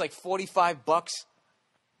 It cost like $45.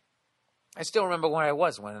 I still remember where I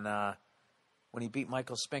was when he beat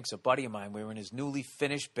Michael Spinks, a buddy of mine. We were in his newly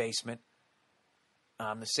finished basement.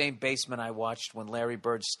 The same basement I watched when Larry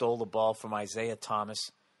Bird stole the ball from Isaiah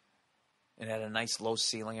Thomas. It had a nice low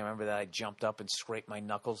ceiling. I remember that I jumped up and scraped my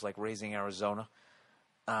knuckles like Raising Arizona.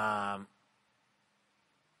 I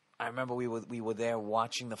remember we were there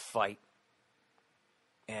watching the fight,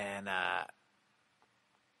 and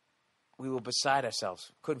we were beside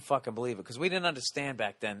ourselves. Couldn't fucking believe it because we didn't understand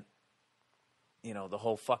back then. You know, the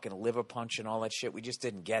whole fucking liver punch and all that shit. We just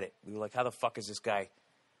didn't get it. We were like, how the fuck is this guy?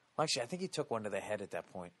 Well, actually, I think he took one to the head at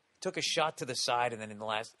that point. Took a shot to the side, and then in the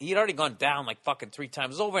last... He had already gone down like fucking 3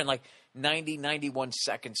 times. It was over in like 90, 91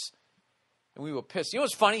 seconds. And we were pissed. You know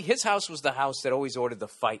what's funny? His house was the house that always ordered the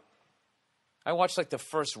fight. I watched like the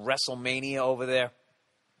first WrestleMania over there.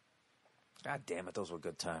 God damn it, those were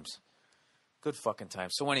good times. Good fucking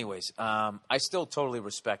times. So anyways, I still totally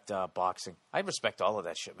respect boxing. I respect all of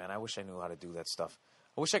that shit, man. I wish I knew how to do that stuff.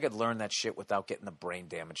 I wish I could learn that shit without getting the brain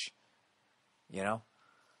damage. You know?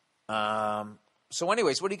 So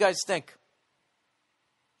anyways, what do you guys think?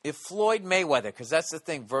 If Floyd Mayweather, because that's the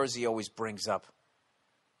thing Verzi always brings up.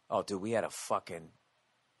 Oh, dude, we had a fucking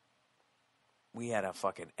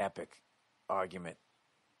epic argument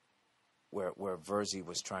where Verzi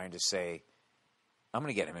was trying to say, I'm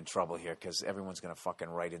going to get him in trouble here because everyone's going to fucking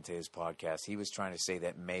write into his podcast. He was trying to say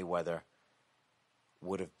that Mayweather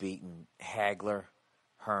would have beaten Hagler,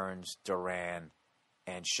 Hearns, Duran,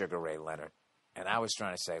 and Sugar Ray Leonard. And I was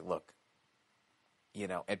trying to say, look, you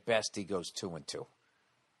know, at best he goes 2-2.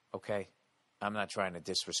 Okay? I'm not trying to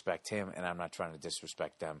disrespect him, and I'm not trying to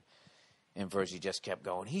disrespect them. And Verzi just kept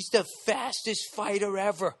going, he's the fastest fighter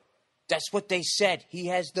ever. That's what they said. He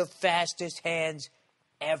has the fastest hands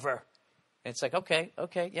ever. And it's like, okay,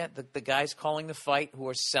 yeah, the guys calling the fight, who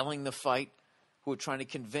are selling the fight, who are trying to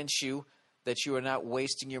convince you that you are not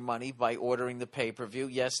wasting your money by ordering the pay-per-view.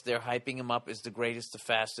 Yes, they're hyping him up as the greatest, the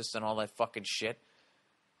fastest, and all that fucking shit.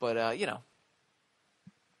 But, you know,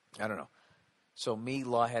 I don't know. So me,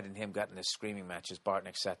 Lawhead, and him got in this screaming match as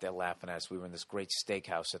Bartnick sat there laughing at us. We were in this great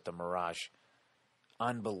steakhouse at the Mirage.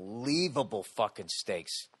 Unbelievable fucking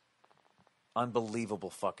steaks. Unbelievable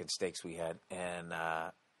fucking steaks we had. And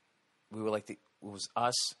we were like, it was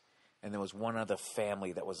us, and there was one other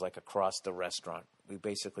family that was like across the restaurant. We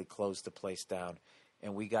basically closed the place down,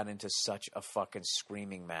 and we got into such a fucking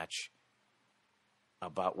screaming match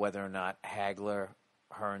about whether or not Hagler,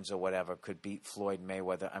 Hearns, or whatever could beat Floyd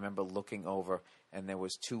Mayweather. I remember looking over, and there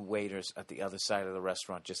was 2 waiters at the other side of the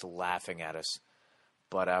restaurant just laughing at us.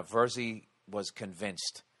 But Verzi was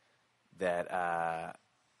convinced that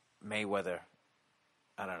Mayweather,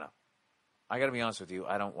 I don't know. I got to be honest with you.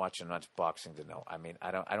 I don't watch enough boxing to know. I mean,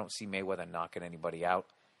 I don't see Mayweather knocking anybody out.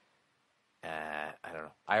 I don't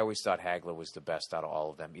know. I always thought Hagler was the best out of all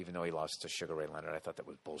of them, even though he lost to Sugar Ray Leonard. I thought that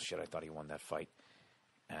was bullshit. I thought he won that fight.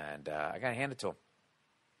 And I got to hand it to him.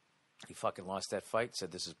 He fucking lost that fight,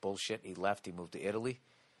 said this is bullshit. He left. He moved to Italy.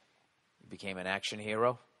 He became an action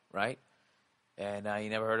hero, right? And you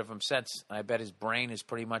never heard of him since. I bet his brain is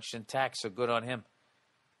pretty much intact, so good on him.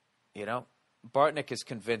 You know? Bartnick is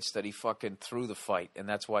convinced that he fucking threw the fight, and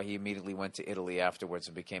that's why he immediately went to Italy afterwards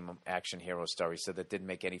and became an action hero star. He said that didn't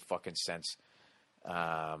make any fucking sense.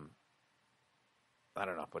 I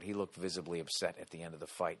don't know, but he looked visibly upset at the end of the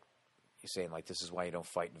fight. He's saying, like, this is why you don't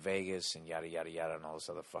fight in Vegas and yada, yada, yada, and all this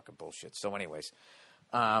other fucking bullshit. So anyways,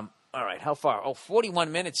 all right, how far? Oh,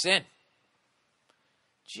 41 minutes in.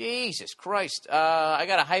 Jesus Christ. I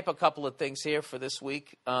got to hype a couple of things here for this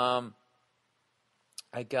week. I'm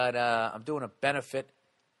doing a benefit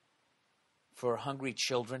for hungry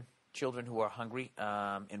children who are hungry,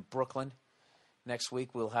 in Brooklyn. Next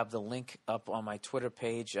week, we'll have the link up on my Twitter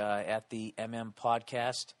page at the MM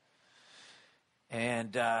Podcast.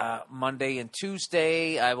 And Monday and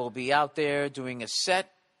Tuesday, I will be out there doing a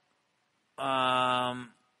set. And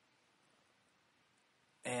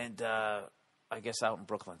I guess out in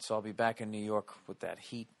Brooklyn. So I'll be back in New York with that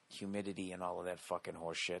heat, humidity, and all of that fucking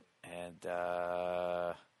horse shit. And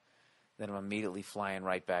then I'm immediately flying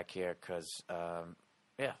right back here because, I'm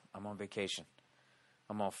on vacation.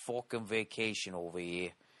 I'm on fucking vacation over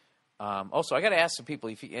here. Also, I got to ask some people.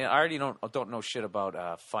 I already don't know shit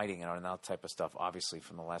about fighting and all that type of stuff, obviously,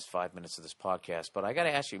 from the last 5 minutes of this podcast. But I got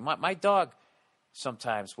to ask you, my dog,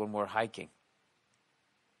 sometimes when we're hiking,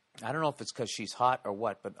 I don't know if it's because she's hot or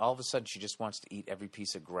what, but all of a sudden she just wants to eat every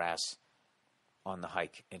piece of grass on the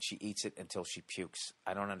hike, and she eats it until she pukes.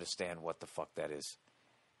 I don't understand what the fuck that is.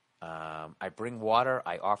 I bring water.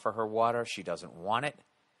 I offer her water. She doesn't want it.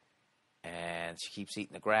 And she keeps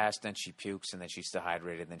eating the grass. Then she pukes, and then she's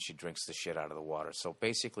dehydrated, and then she drinks the shit out of the water. So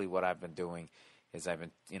basically what I've been doing is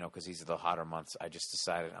because these are the hotter months, I just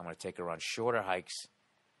decided I'm going to take her on shorter hikes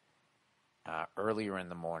earlier in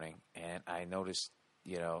the morning. And I noticed,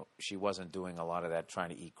 she wasn't doing a lot of that trying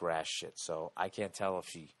to eat grass shit. So I can't tell if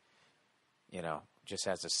she, just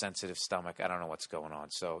has a sensitive stomach. I don't know what's going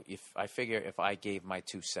on. So if I gave my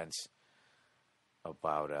 2 cents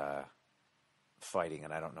about fighting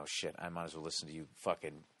and I don't know shit, I might as well listen to you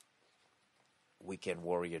fucking weekend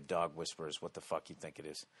warrior dog whisperers. What the fuck you think it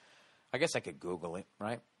is? I guess I could Google it,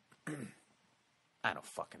 right? I don't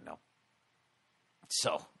fucking know.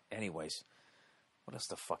 So, anyways, what else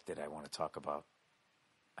the fuck did I want to talk about?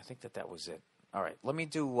 I think that was it. All right, let me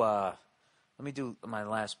do my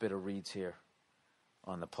last bit of reads here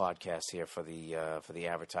on the podcast here for the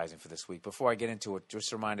advertising for this week. Before I get into it,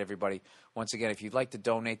 just remind everybody, once again, if you'd like to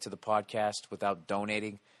donate to the podcast without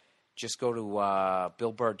donating, just go to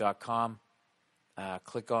BillBurr.com,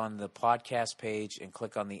 click on the podcast page, and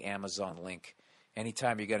click on the Amazon link.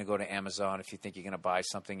 Anytime you're going to go to Amazon, if you think you're going to buy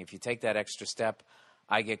something, if you take that extra step,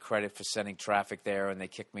 I get credit for sending traffic there, and they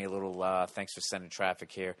kick me a little thanks for sending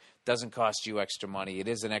traffic here. Doesn't cost you extra money. It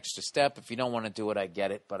is an extra step. If you don't want to do it, I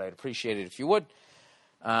get it, but I'd appreciate it if you would.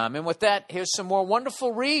 And with that, here's some more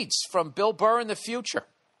wonderful reads from Bill Burr in the future.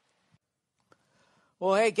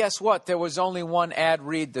 Well, hey, guess what? There was only one ad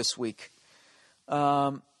read this week.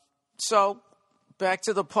 So, back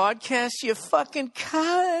to the podcast, you fucking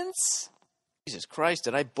cunts. Jesus Christ,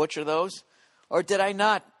 did I butcher those? Or did I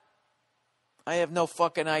not? I have no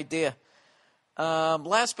fucking idea.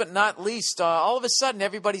 Last but not least, all of a sudden,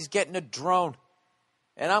 everybody's getting a drone.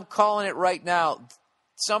 And I'm calling it right now.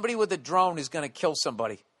 Somebody with a drone is going to kill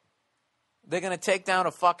somebody. They're going to take down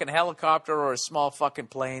a fucking helicopter or a small fucking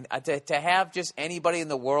plane. To have just anybody in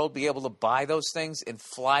the world be able to buy those things and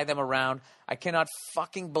fly them around, I cannot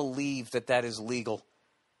fucking believe that is legal.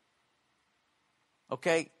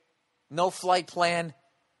 Okay? No flight plan,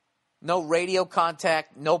 no radio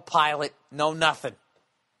contact, no pilot, no nothing.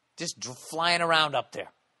 Just flying around up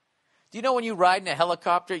there. Do you know when you ride in a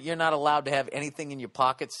helicopter, you're not allowed to have anything in your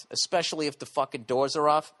pockets, especially if the fucking doors are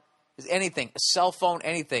off? There's anything, a cell phone,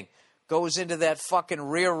 anything, goes into that fucking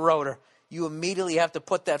rear rotor. You immediately have to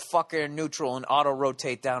put that fucker in neutral and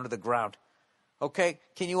auto-rotate down to the ground. Okay?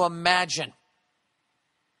 Can you imagine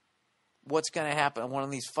what's going to happen on one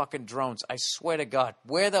of these fucking drones? I swear to God.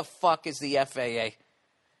 Where the fuck is the FAA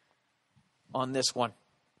on this one?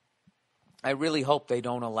 I really hope they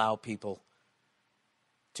don't allow people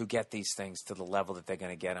to get these things to the level that they're going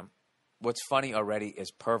to get them. What's funny already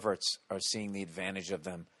is perverts are seeing the advantage of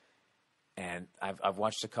them. And I've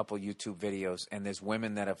watched a couple YouTube videos, and there's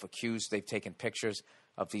women that have accused, they've taken pictures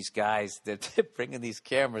of these guys that they're bringing these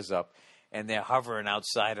cameras up, and they're hovering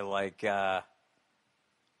outside of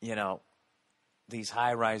these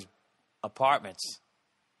high-rise apartments,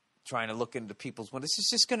 trying to look into people's windows. This is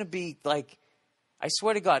just going to be like, I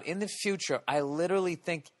swear to God, in the future, I literally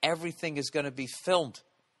think everything is going to be filmed.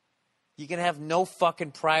 You're going to have no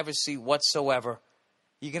fucking privacy whatsoever.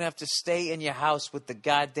 You're going to have to stay in your house with the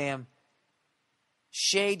goddamn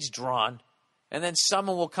shades drawn, and then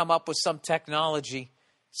someone will come up with some technology,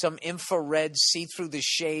 some infrared see-through the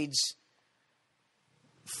shades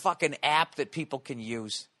fucking app that people can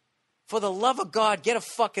use. For the love of God, get a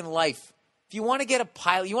fucking life. If you want to get a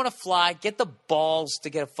pilot, you want to fly, get the balls to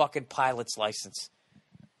get a fucking pilot's license.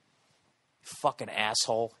 Fucking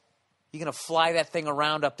asshole. You're going to fly that thing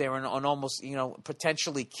around up there and almost,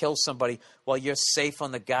 potentially kill somebody while you're safe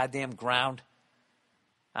on the goddamn ground.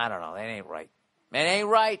 I don't know. That ain't right. It ain't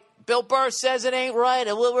right. Bill Burr says it ain't right,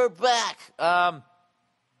 and we're back. All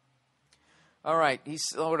right.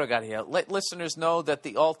 What do I got here? Let listeners know that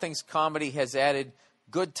the All Things Comedy has added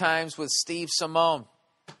Good Times with Steve Simone.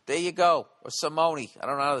 There you go. Or Simone. I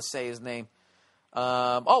don't know how to say his name.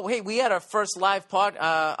 Hey, we had our first live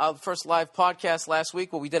podcast last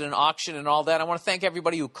week where we did an auction and all that. I want to thank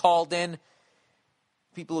everybody who called in,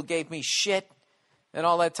 people who gave me shit and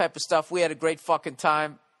all that type of stuff. We had a great fucking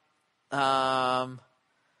time. And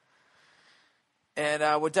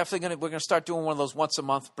we're definitely going to start doing one of those once a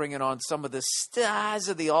month, bringing on some of the stars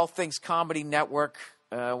of the All Things Comedy Network.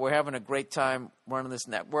 We're having a great time running this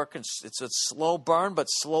network. It's a slow burn, but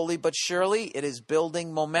slowly but surely it is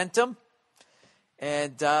building momentum.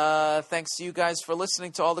 And thanks to you guys for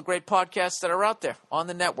listening to all the great podcasts that are out there on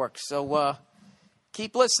the network. So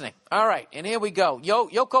keep listening. All right, and here we go.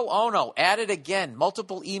 Yoko Ono added again.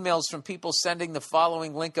 Multiple emails from people sending the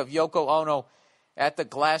following link of Yoko Ono at the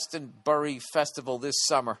Glastonbury Festival this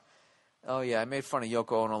summer. Oh, yeah, I made fun of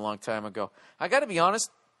Yoko Ono a long time ago. I got to be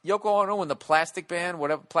honest, Yoko Ono and the Plastic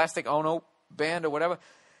Ono band or whatever,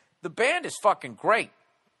 the band is fucking great.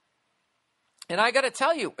 And I got to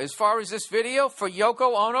tell you, as far as this video, for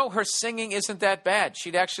Yoko Ono, her singing isn't that bad.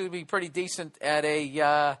 She'd actually be pretty decent at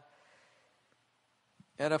a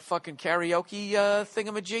fucking karaoke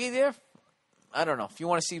thingamajiggy there. I don't know. If you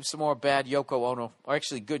want to see some more bad Yoko Ono, or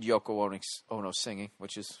actually good Yoko Ono singing,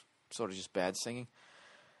 which is sort of just bad singing.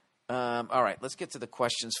 All right, let's get to the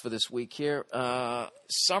questions for this week here.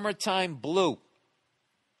 Summertime Blue.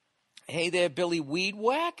 Hey there, Billy Weed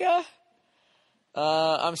Whacker.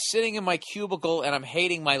 I'm sitting in my cubicle and I'm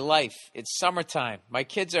hating my life. It's summertime. My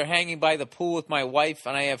kids are hanging by the pool with my wife,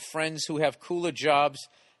 and I have friends who have cooler jobs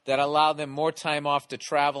that allow them more time off to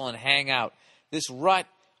travel and hang out. This rut.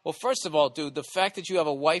 Well, first of all, dude, the fact that you have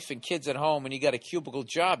a wife and kids at home and you got a cubicle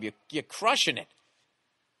job, you're crushing it.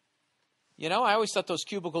 You know, I always thought those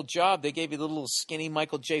cubicle job, they gave you the little skinny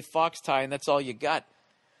Michael J. Fox tie, and that's all you got.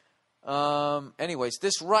 Anyways,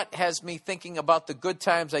 this rut has me thinking about the good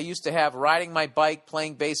times I used to have riding my bike,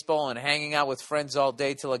 playing baseball, and hanging out with friends all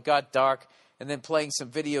day till it got dark, and then playing some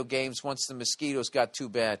video games once the mosquitoes got too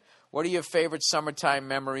bad. What are your favorite summertime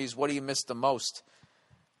memories? What do you miss the most?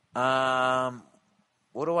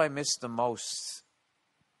 What do I miss the most?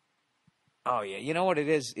 Oh, yeah. You know what it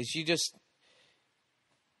is?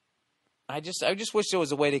 I just wish there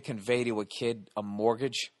was a way to convey to a kid a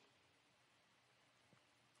mortgage.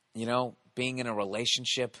 You know, being in a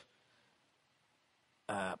relationship,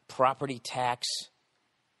 property tax,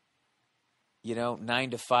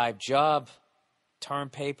 9-to-5 job, term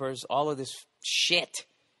papers, all of this shit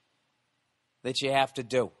that you have to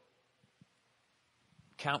do.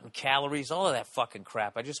 Counting calories, all of that fucking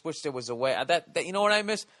crap. I just wish there was a way. That you know what I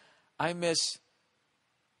miss? I miss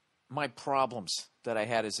my problems that I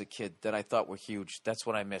had as a kid that I thought were huge. That's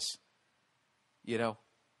what I miss. You know?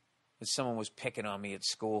 That someone was picking on me at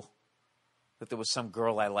school. That there was some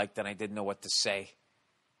girl I liked and I didn't know what to say.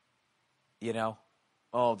 You know?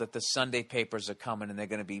 Oh, that the Sunday papers are coming and they're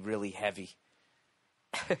going to be really heavy.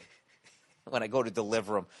 When I go to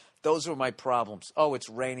deliver them. Those were my problems. Oh, it's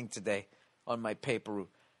raining today on my paper route.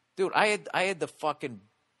 Dude, I had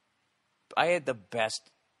the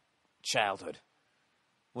best childhood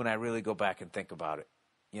when I really go back and think about it.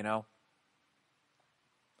 You know?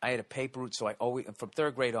 I had a paper route, so I always, from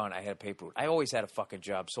third grade on, I had a paper route. I always had a fucking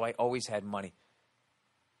job, so I always had money.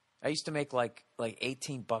 I used to make like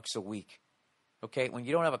 $18 a week. Okay? When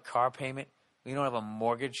you don't have a car payment, when you don't have a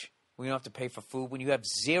mortgage, when you don't have to pay for food, when you have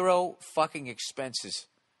zero fucking expenses,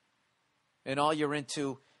 and all you're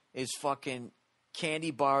into is fucking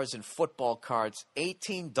candy bars and football cards,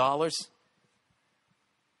 $18?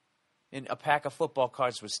 And a pack of football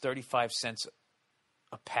cards was 35 cents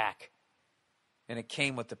a pack. And it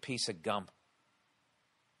came with a piece of gum.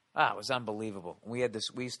 It was unbelievable. We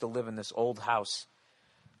used to live in this old house.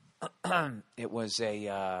 It was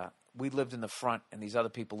we lived in the front and these other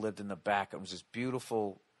people lived in the back. It was this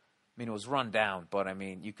beautiful, it was run down, but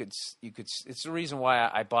you could, it's the reason why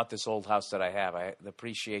I bought this old house that I have. The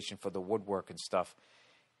appreciation for the woodwork and stuff.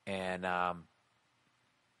 And,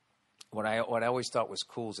 what I always thought was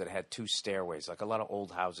cool is that it had two stairways. Like a lot of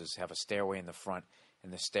old houses have a stairway in the front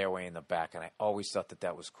and the stairway in the back, and I always thought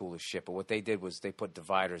that was cool as shit. But what they did was they put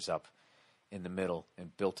dividers up in the middle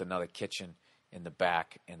and built another kitchen in the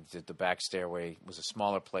back, and the back stairway was a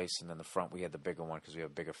smaller place, and then the front we had the bigger one because we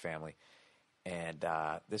have a bigger family. And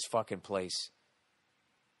this fucking place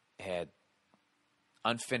had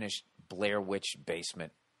unfinished Blair Witch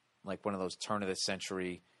basement, like one of those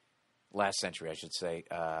last century I should say,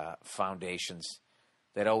 foundations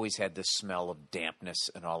that always had the smell of dampness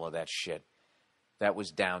and all of that shit. That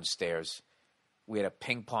was downstairs. We had a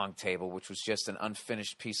ping pong table, which was just an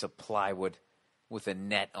unfinished piece of plywood with a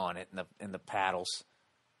net on it and the paddles,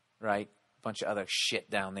 right? A bunch of other shit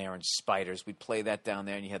down there and spiders. We'd play that down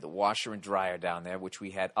there, and you had the washer and dryer down there, which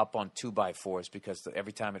we had up on 2x4s because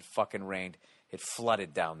every time it fucking rained, it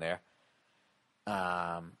flooded down there.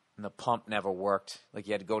 And the pump never worked. Like,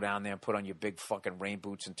 you had to go down there and put on your big fucking rain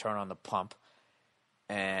boots and turn on the pump.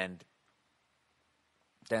 And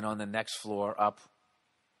then on the next floor up,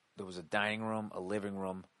 there was a dining room, a living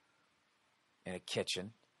room, and a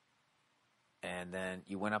kitchen. And then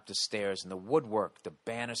you went up the stairs, and the woodwork, the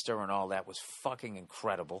banister and all that was fucking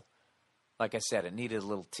incredible. Like I said, it needed a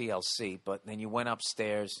little TLC, but then you went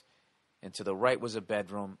upstairs, and to the right was a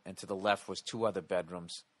bedroom, and to the left was two other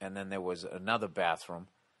bedrooms, and then there was another bathroom.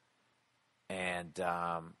 And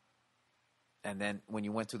then when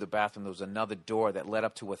you went through the bathroom, there was another door that led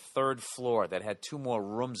up to a third floor that had two more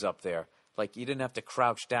rooms up there Like, you didn't have to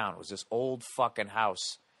crouch down. It was this old fucking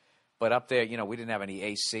house. But up there, we didn't have any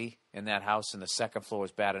AC in that house, and the second floor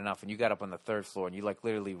was bad enough. And you got up on the third floor, and you, like,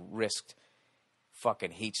 literally risked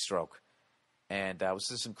fucking heat stroke. And it was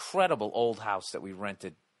this incredible old house that we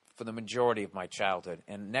rented for the majority of my childhood.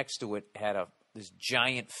 And next to it had this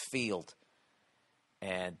giant field.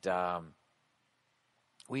 And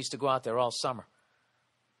we used to go out there all summer.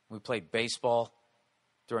 We played baseball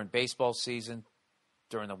during baseball season.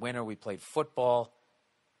 During the winter, we played football.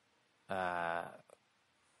 My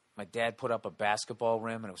dad put up a basketball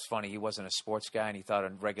rim, and it was funny. He wasn't a sports guy, and he thought a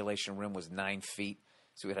regulation rim was 9 feet.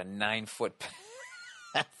 So we had a 9-foot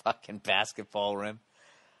fucking basketball rim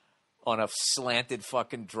on a slanted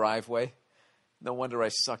fucking driveway. No wonder I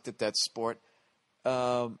sucked at that sport.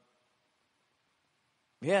 Yeah.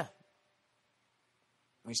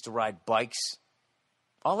 We used to ride bikes.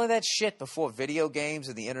 All of that shit before video games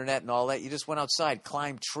and the internet and all that. You just went outside,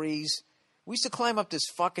 climbed trees. We used to climb up this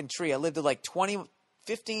fucking tree. I lived at like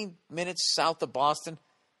 15 minutes south of Boston.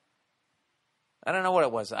 I don't know what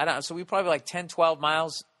it was. So we were probably like 10, 12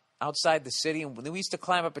 miles outside the city. And we used to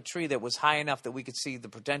climb up a tree that was high enough that we could see the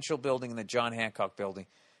Prudential Building and the John Hancock Building.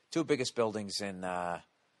 2 biggest buildings in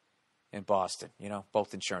Boston.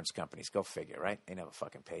 Both insurance companies. Go figure, right? They never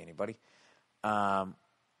fucking pay anybody.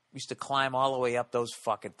 We used to climb all the way up those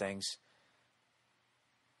fucking things.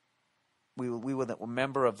 We were a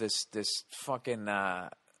member of this fucking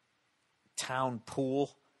town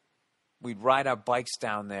pool. We'd ride our bikes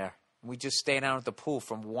down there. We'd just stay down at the pool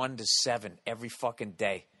from 1 to 7 every fucking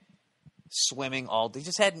day. Swimming all day.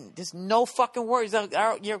 Just no fucking worries.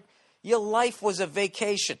 Your life was a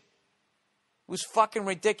vacation. It was fucking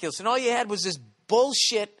ridiculous. And all you had was this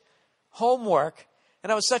bullshit homework.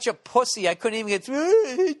 And I was such a pussy, I couldn't even get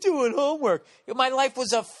through doing homework. My life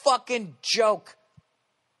was a fucking joke.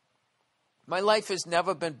 My life has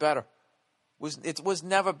never been better. It was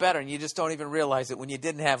never better, and you just don't even realize it. When you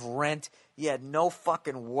didn't have rent, you had no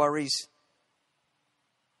fucking worries.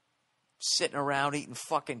 Sitting around eating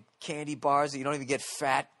fucking candy bars that you don't even get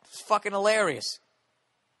fat. It's fucking hilarious.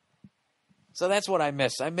 So that's what I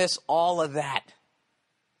miss. I miss all of that.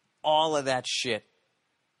 All of that shit.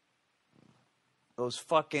 Those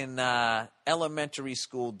fucking elementary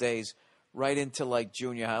school days right into like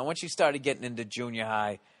junior high. And once you started getting into junior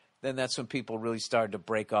high, then that's when people really started to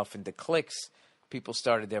break off into cliques. People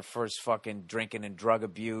started their first fucking drinking and drug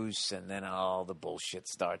abuse, and then all the bullshit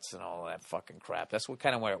starts and all that fucking crap. That's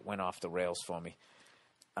kind of where it went off the rails for me.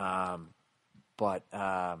 Yeah,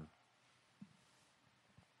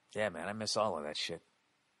 man, I miss all of that shit.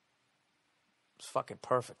 It's fucking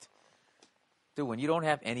perfect. Dude, when you don't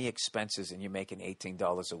have any expenses and you're making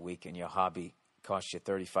 $18 a week and your hobby costs you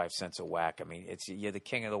 35 cents a whack, I mean, you're the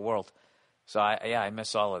king of the world. So, I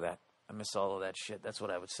miss all of that. I miss all of that shit. That's what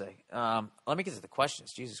I would say. Let me get to the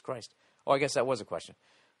questions. Jesus Christ. Oh, I guess that was a question.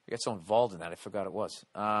 I got so involved in that, I forgot it was.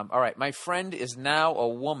 All right. My friend is now a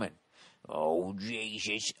woman. Oh,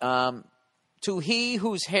 Jesus. To he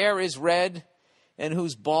whose hair is red and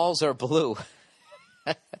whose balls are blue.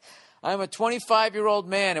 I'm a 25-year-old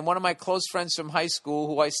man, and one of my close friends from high school,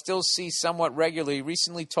 who I still see somewhat regularly,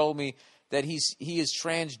 recently told me that he is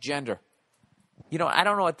transgender. I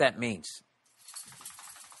don't know what that means.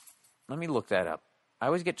 Let me look that up. I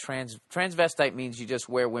always get transvestite means you just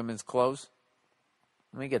wear women's clothes.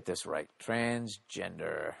 Let me get this right.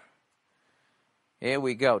 Transgender. Here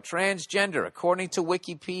we go. Transgender, according to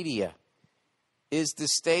Wikipedia, is the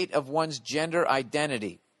state of one's gender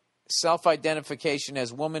identity. Self-identification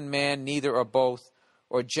as woman, man, neither or both,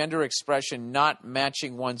 or gender expression not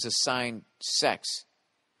matching one's assigned sex.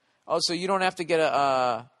 Oh, so you don't have to get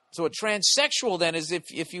so a transsexual then is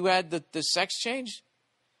if you had the sex change?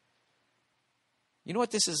 You know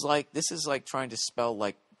what this is like? This is like trying to spell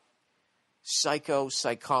like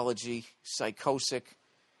psychology, psychotic.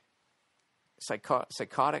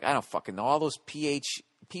 I don't fucking know. All those PYSCH,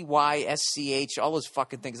 all those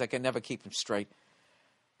fucking things. I can never keep them straight.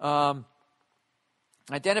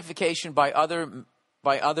 Identification by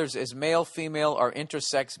others as male, female, or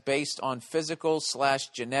intersex based on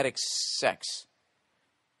physical/genetic sex.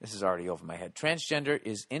 This is already over my head. Transgender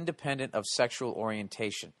is independent of sexual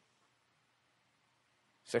orientation.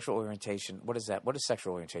 Sexual orientation, what is that? What is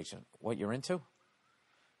sexual orientation? What you're into?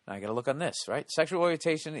 Now I got to look on this, right? Sexual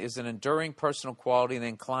orientation is an enduring personal quality that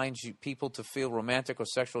inclines people to feel romantic or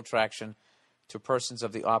sexual attraction to persons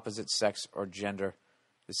of the opposite sex or gender.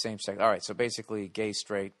 The same sex. All right, so basically gay,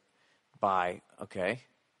 straight, bi. Okay.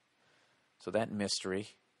 So that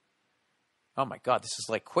mystery. Oh, my God, this is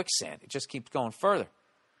like quicksand. It just keeps going further.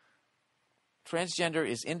 Transgender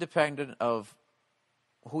is independent of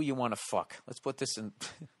who you want to fuck. Let's put this in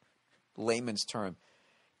layman's term.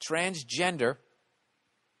 Transgender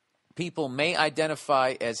people may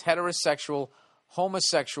identify as heterosexual,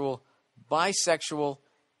 homosexual, bisexual,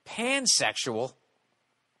 pansexual,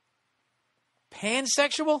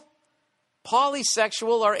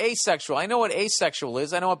 polysexual, or asexual. I know what asexual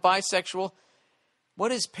is. I know what bisexual.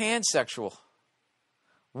 What is pansexual?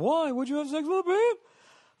 Why would you have sex with a man?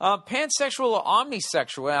 Pansexual or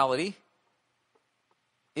omnisexuality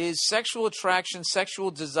is sexual attraction, sexual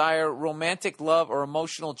desire, romantic love, or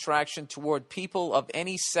emotional attraction toward people of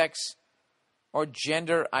any sex or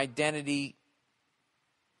gender identity.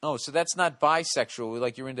 Oh, so that's not bisexual,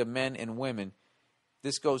 like you're into men and women.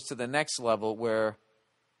 This goes to the next level where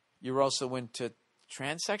you're also into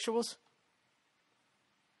transsexuals?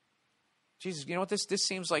 Jesus, you know what this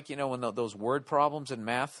seems like, when those word problems in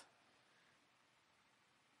math?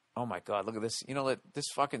 Oh my God, look at this. This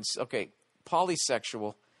fucking, okay,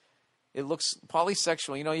 polysexual. It looks,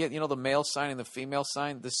 polysexual, you know the male sign and the female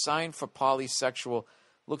sign? The sign for polysexual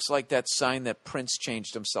looks like that sign that Prince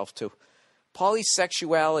changed himself to.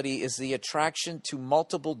 Polysexuality is the attraction to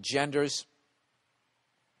multiple genders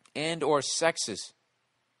and or sexes.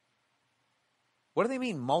 What do they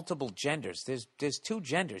mean, multiple genders? There's two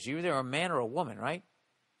genders. You're either a man or a woman, right?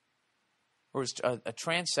 Or is a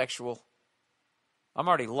transsexual? I'm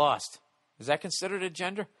already lost. Is that considered a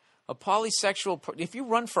gender? A polysexual, if you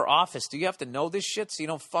run for office, do you have to know this shit so you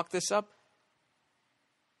don't fuck this up?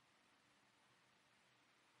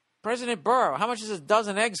 President Burr, how much does a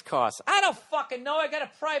dozen eggs cost? I don't fucking know. I got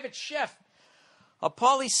a private chef. A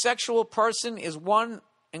polysexual person is one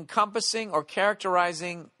encompassing or characterized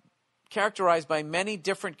by many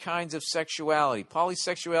different kinds of sexuality.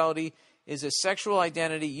 Polysexuality is a sexual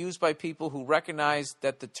identity used by people who recognize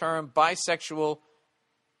that the term bisexual,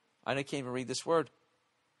 I can't even read this word,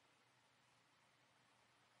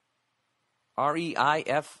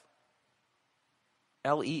 REIFLES,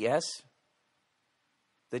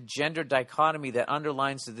 the gender dichotomy that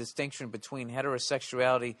underlines the distinction between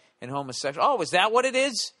heterosexuality and homosexuality. Oh, is that what it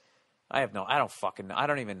is? I don't fucking know. I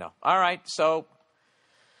don't even know. All right, so,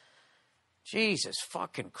 Jesus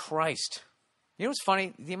fucking Christ. You know what's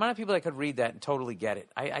funny? The amount of people that could read that and totally get it.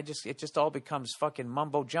 It just all becomes fucking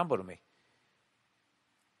mumbo jumbo to me.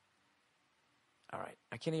 All right,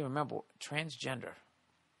 I can't even remember. Transgender.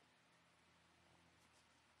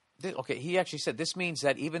 Okay, he actually said this means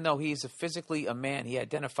that even though he is physically a man, he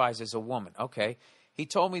identifies as a woman. Okay. He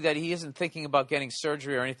told me that he isn't thinking about getting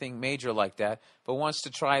surgery or anything major like that, but wants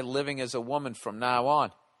to try living as a woman from now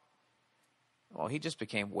on. Well, he just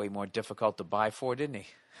became way more difficult to buy for, didn't he?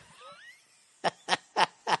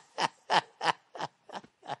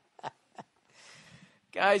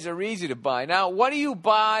 Guys are easy to buy. Now, what do you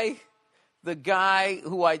buy the guy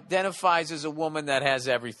who identifies as a woman that has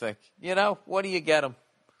everything? What do you get him?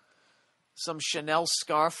 Some Chanel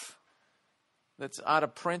scarf that's out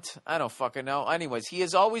of print? I don't fucking know. Anyways, he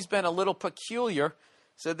has always been a little peculiar,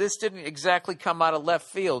 so this didn't exactly come out of left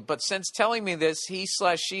field. But since telling me this,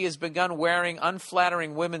 he/she has begun wearing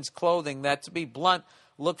unflattering women's clothing that, to be blunt,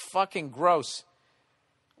 look fucking gross.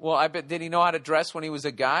 Well, I bet, did he know how to dress when he was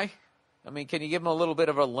a guy? I mean, can you give him a little bit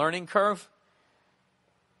of a learning curve?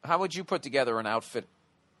 How would you put together an outfit?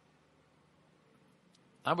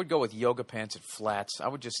 I would go with yoga pants and flats. I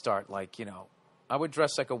would just start I would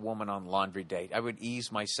dress like a woman on laundry date. I would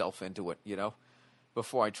ease myself into it,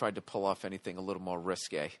 before I tried to pull off anything a little more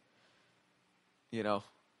risque.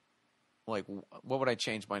 Like, what would I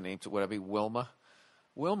change my name to? Would I be Wilma?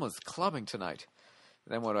 Wilma's clubbing tonight.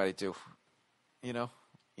 Then what do I do? I'd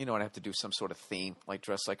have to do some sort of theme, like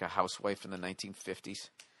dress like a housewife in the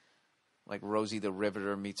 1950s. Like Rosie the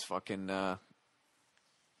Riveter meets fucking...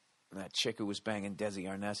 that chick who was banging Desi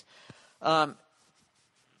Arnaz.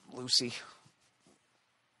 Lucy.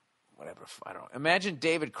 Whatever. I don't know. Imagine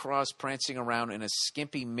David Cross prancing around in a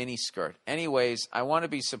skimpy miniskirt. Anyways, I want to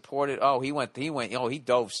be supported. Oh, he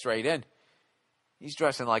dove straight in. He's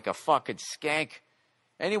dressing like a fucking skank.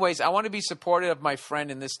 Anyways, I want to be supportive of my friend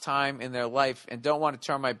in this time in their life and don't want to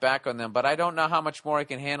turn my back on them, but I don't know how much more I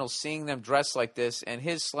can handle seeing them dressed like this, and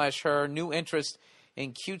his/her new interest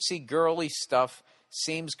in cutesy girly stuff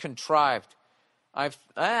seems contrived. I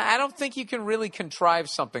don't think you can really contrive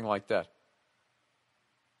something like that.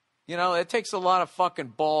 It takes a lot of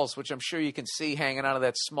fucking balls, which I'm sure you can see hanging out of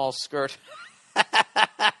that small skirt,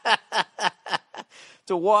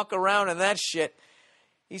 to walk around in that shit.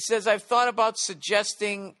 He says, I've thought about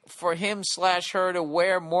suggesting for him/her to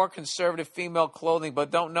wear more conservative female clothing, but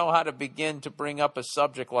don't know how to begin to bring up a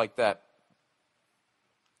subject like that.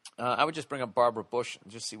 I would just bring up Barbara Bush and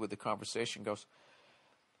just see where the conversation goes.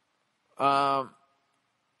 I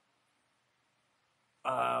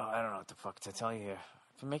don't know what fuck to tell you here?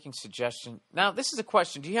 For making suggestion. Now, this is a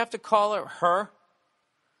question. Do you have to call her her?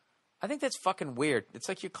 I think that's fucking weird. It's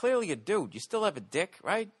like you're clearly a dude. You still have a dick,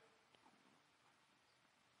 right?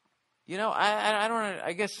 You know, I don't.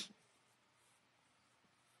 I guess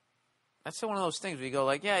that's one of those things where you go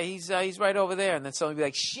like, yeah, he's right over there, and then someone be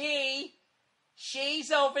like,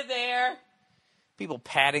 she's over there. People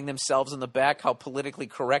patting themselves on the back, how politically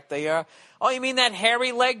correct they are. Oh, you mean that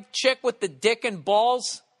hairy leg chick with the dick and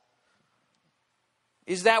balls?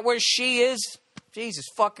 Is that where she is? Jesus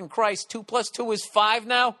fucking Christ! 2 + 2 is 5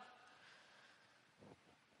 now.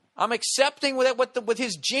 I'm accepting with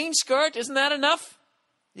his jean skirt. Isn't that enough?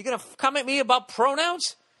 You're going to come at me about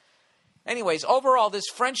pronouns? Anyways, overall, this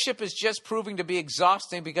friendship is just proving to be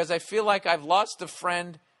exhausting because I feel like I've lost a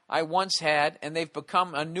friend I once had and they've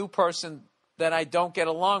become a new person that I don't get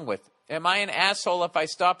along with. Am I an asshole if I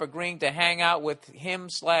stop agreeing to hang out with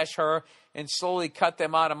him/her and slowly cut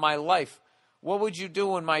them out of my life? What would you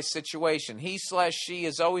do in my situation? He/she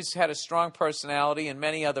has always had a strong personality and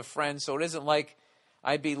many other friends, so it isn't like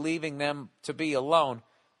I'd be leaving them to be alone.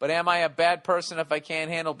 But am I a bad person if I can't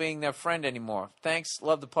handle being their friend anymore? Thanks,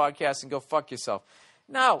 love the podcast, and go fuck yourself.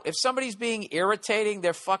 No, if somebody's being irritating,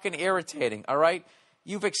 they're fucking irritating, all right?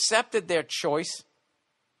 You've accepted their choice.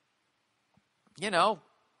 You know,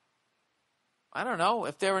 I don't know.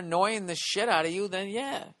 If they're annoying the shit out of you, then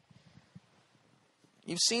yeah.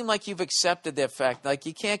 You seem like you've accepted their fact. Like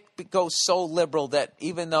you can't go so liberal that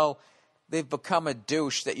even though they've become a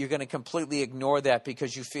douche that you're going to completely ignore that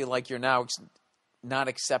because you feel like you're now not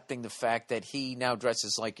accepting the fact that he now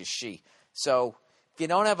dresses like a she. So if you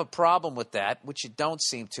don't have a problem with that, which you don't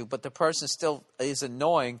seem to, but the person still is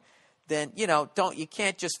annoying, then, you know, you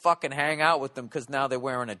can't just fucking hang out with them because now they're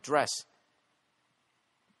wearing a dress.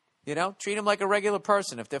 You know, treat them like a regular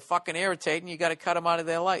person. If they're fucking irritating, you got to cut them out of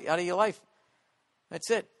your life.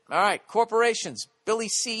 That's it. All right, corporations. Billy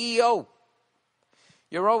CEO.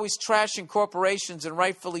 You're always trashing corporations, and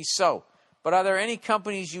rightfully so. But are there any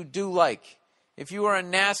companies you do like? If you were a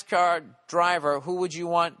NASCAR driver, who would you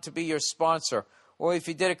want to be your sponsor? Or if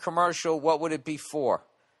you did a commercial, what would it be for?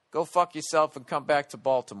 Go fuck yourself and come back to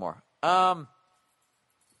Baltimore. Dude,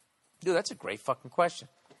 that's a great fucking question.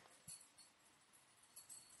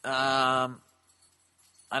 I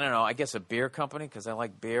don't know. I guess a beer company because I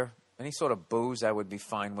like beer. Any sort of booze I would be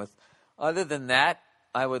fine with. Other than that,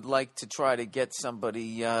 I would like to try to get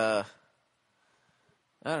somebody, I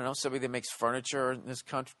don't know, somebody that makes furniture in this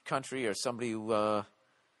country or somebody who, I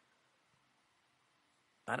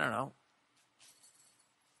don't know,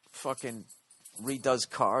 fucking redoes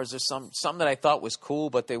cars or something that I thought was cool,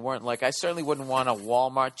 but they weren't like, I certainly wouldn't want a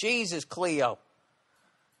Walmart. Jesus, Cleo.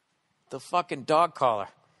 The fucking dog collar.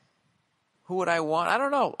 Who would I want? I don't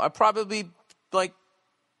know. I'd probably like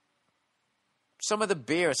some of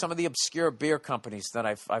the obscure beer companies that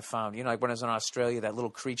I found. You know, like when I was in Australia, that Little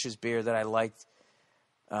Creatures beer that I liked.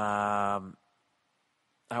 I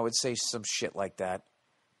would say some shit like that.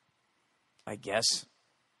 I guess.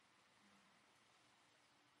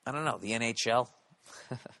 I don't know. The NHL.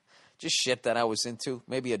 Just shit that I was into.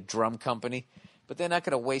 Maybe a drum company. But they're not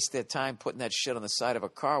going to waste their time putting that shit on the side of a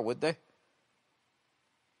car, would they?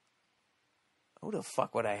 Who the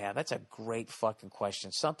fuck would I have? That's a great fucking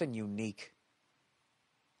question. Something unique.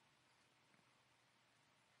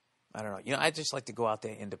 I don't know. You know, I just like to go out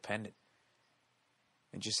there independent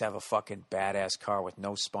and just have a fucking badass car with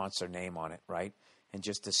no sponsor name on it, right? And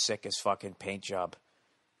just the sickest fucking paint job.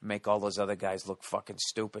 Make all those other guys look fucking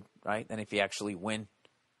stupid, right? And if you actually win,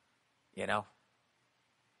 you know?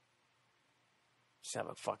 Just have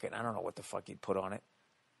a fucking, I don't know what the fuck you'd put on it.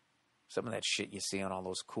 Some of that shit you see on all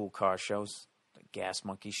those cool car shows. The gas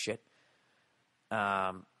monkey shit.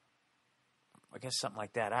 I guess something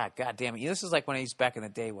like that. God damn it. This is like when I used back in the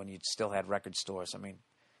day when you still had record stores. I mean,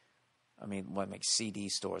 when like CD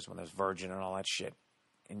stores, when there's Virgin and all that shit.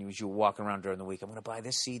 And you were walking around during the week. I'm going to buy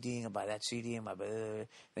this CD, I'm going to buy that CD,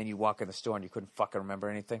 then you walk in the store and you couldn't fucking remember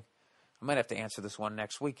anything. I might have to answer this one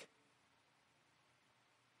next week.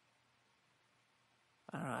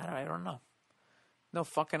 I don't know. No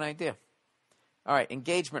fucking idea. All right,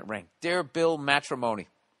 engagement ring. Dear Bill Matrimony.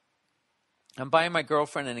 I'm buying my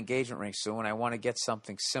girlfriend an engagement ring soon, and I want to get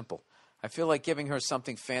something simple. I feel like giving her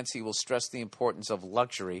something fancy will stress the importance of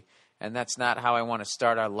luxury, and that's not how I want to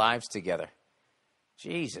start our lives together.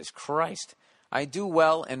 Jesus Christ. I do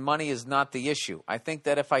well, and money is not the issue. I think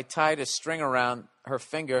that if I tied a string around her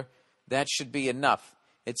finger, that should be enough.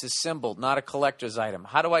 It's a symbol, not a collector's item.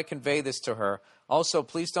 How do I convey this to her? Also,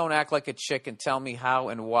 please don't act like a chick and tell me how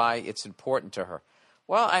and why it's important to her.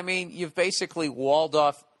 Well, I mean, you've basically walled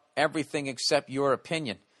off everything except your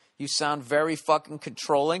opinion. You sound very fucking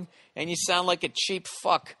controlling, and you sound like a cheap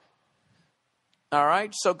fuck. All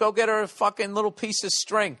right? So go get her a fucking little piece of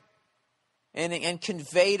string and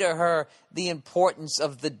convey to her the importance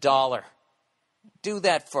of the dollar. Do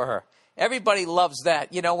that for her. Everybody loves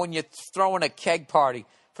that. You know, when you're throwing a keg party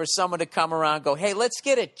for someone to come around and go, hey, let's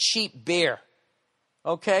get a cheap beer.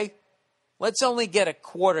 Okay? Let's only get a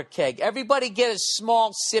quarter keg. Everybody get a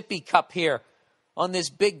small sippy cup here on this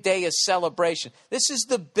big day of celebration. This is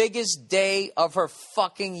the biggest day of her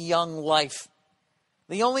fucking young life.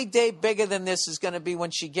 The only day bigger than this is going to be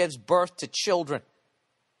when she gives birth to children.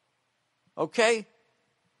 Okay?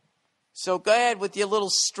 So go ahead with your little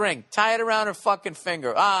string. Tie it around her fucking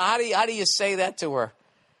finger. How do you say that to her?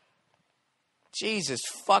 Jesus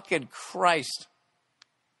fucking Christ.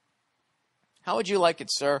 How would you like it,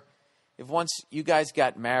 sir, if once you guys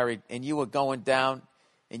got married and you were going down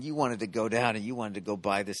and you wanted to go down and you wanted to go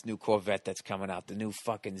buy this new Corvette that's coming out, the new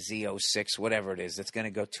fucking Z06, whatever it is, that's going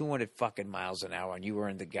to go 200 fucking miles an hour, and you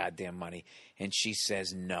earn the goddamn money, and she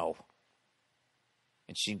says no.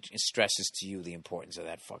 And she stresses to you the importance of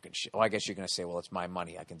that fucking shit. Oh, I guess you're going to say, well, it's my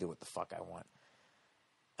money. I can do what the fuck I want.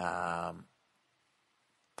 I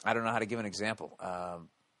don't know how to give an example.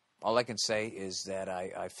 All I can say is that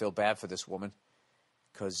I feel bad for this woman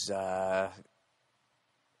because, I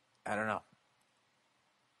don't know.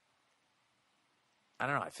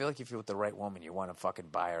 I feel like if you're with the right woman, you want to fucking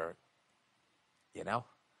buy her, you know?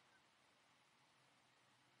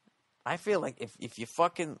 I feel like if you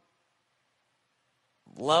fucking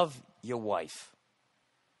love your wife,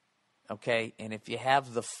 okay, and if you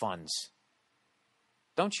have the funds,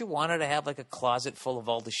 don't you want her to have like a closet full of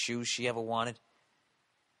all the shoes she ever wanted?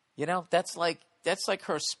 You know, that's like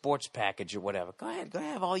her sports package or whatever. Go ahead,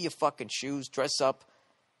 have all your fucking shoes, dress up.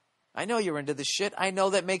 I know you're into this shit. I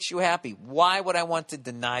know that makes you happy. Why would I want to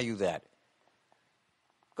deny you that?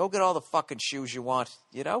 Go get all the fucking shoes you want,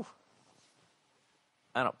 you know?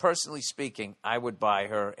 I don't know. Personally speaking, I would buy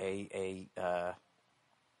her I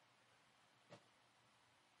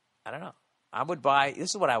don't know.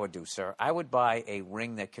 This is what I would do, sir. I would buy a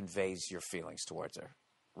ring that conveys your feelings towards her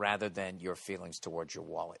rather than your feelings towards your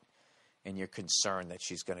wallet and your concern that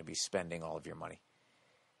she's going to be spending all of your money.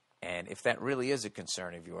 And if that really is a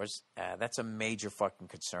concern of yours, that's a major fucking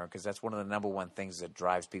concern because that's one of the number one things that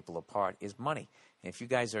drives people apart is money. And if you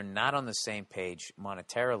guys are not on the same page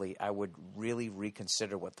monetarily, I would really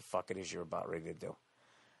reconsider what the fuck it is you're about ready to do.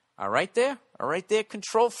 All right there,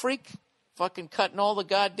 control freak? Fucking cutting all the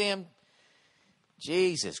goddamn...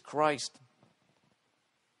 Jesus Christ.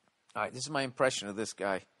 All right, this is my impression of this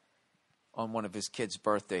guy on one of his kids'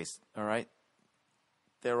 birthdays, all right?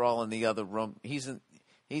 They're all in the other room. He's in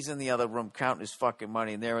the other room counting his fucking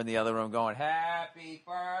money, and they're in the other room going, happy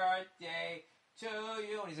birthday to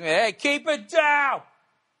you. And he's going, hey, keep it down.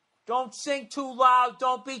 Don't sing too loud.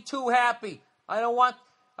 Don't be too happy. I don't want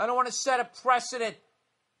to set a precedent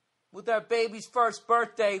with our baby's first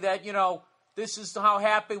birthday that, you know, this is how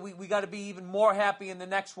happy we got to be even more happy in the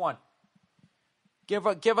next one. Give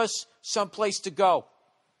us some place to go.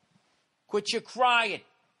 Quit your crying.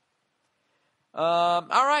 All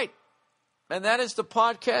right. And that is the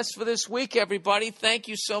podcast for this week, everybody. Thank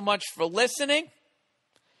you so much for listening.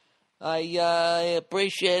 I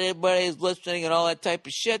appreciate everybody who's listening and all that type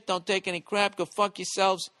of shit. Don't take any crap. Go fuck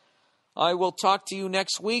yourselves. I will talk to you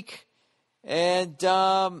next week. And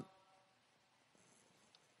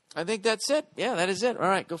I think that's it. Yeah, that is it. All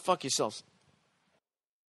right, go fuck yourselves.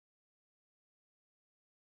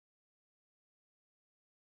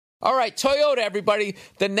 All right, Toyota, everybody.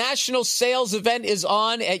 The national sales event is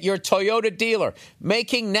on at your Toyota dealer,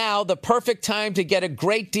 making now the perfect time to get a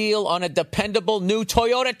great deal on a dependable new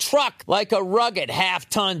Toyota truck, like a rugged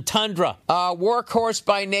half-ton Tundra. Workhorse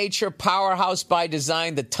by nature, powerhouse by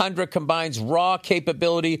design, the Tundra combines raw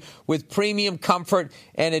capability with premium comfort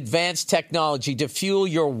and advanced technology to fuel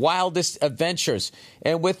your wildest adventures.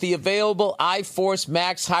 And with the available iForce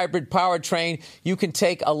Max hybrid powertrain, you can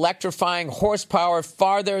take electrifying horsepower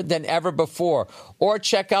farther than ever before. Or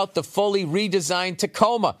check out the fully redesigned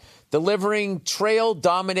Tacoma, delivering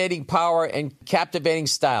trail-dominating power and captivating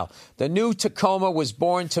style. The new Tacoma was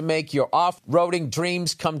born to make your off-roading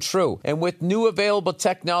dreams come true. And with new available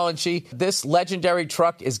technology, this legendary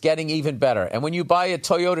truck is getting even better. And when you buy a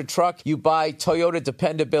Toyota truck, you buy Toyota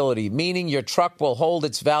dependability, meaning your truck will hold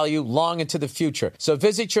its value long into the future. So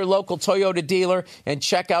visit your local Toyota dealer and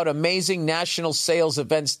check out amazing national sales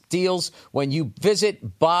events deals when you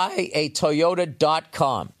visit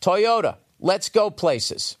buyatoyota.com. Toyota, let's go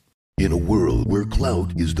places. In a world world where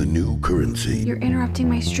clout is the new currency. You're interrupting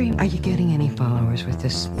my stream. Are you getting any followers with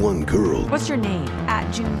this? One girl What's your name?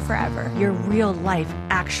 @JuneForever. Your real life,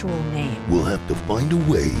 actual name. will have to find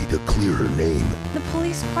a way to clear her name The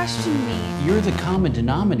police questioned me. You're the common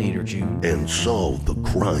denominator, June. and solve the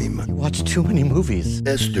crime. You watch too many movies.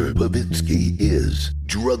 Esther Pavitsky is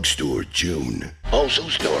Drugstore June. Also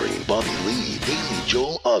starring Bobby Lee, Haley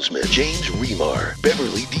Joel Osment, James Remar,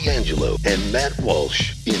 Beverly D'Angelo, and Matt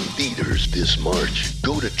Walsh in theaters this March.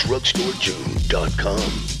 Go to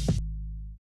drugstorejune.com.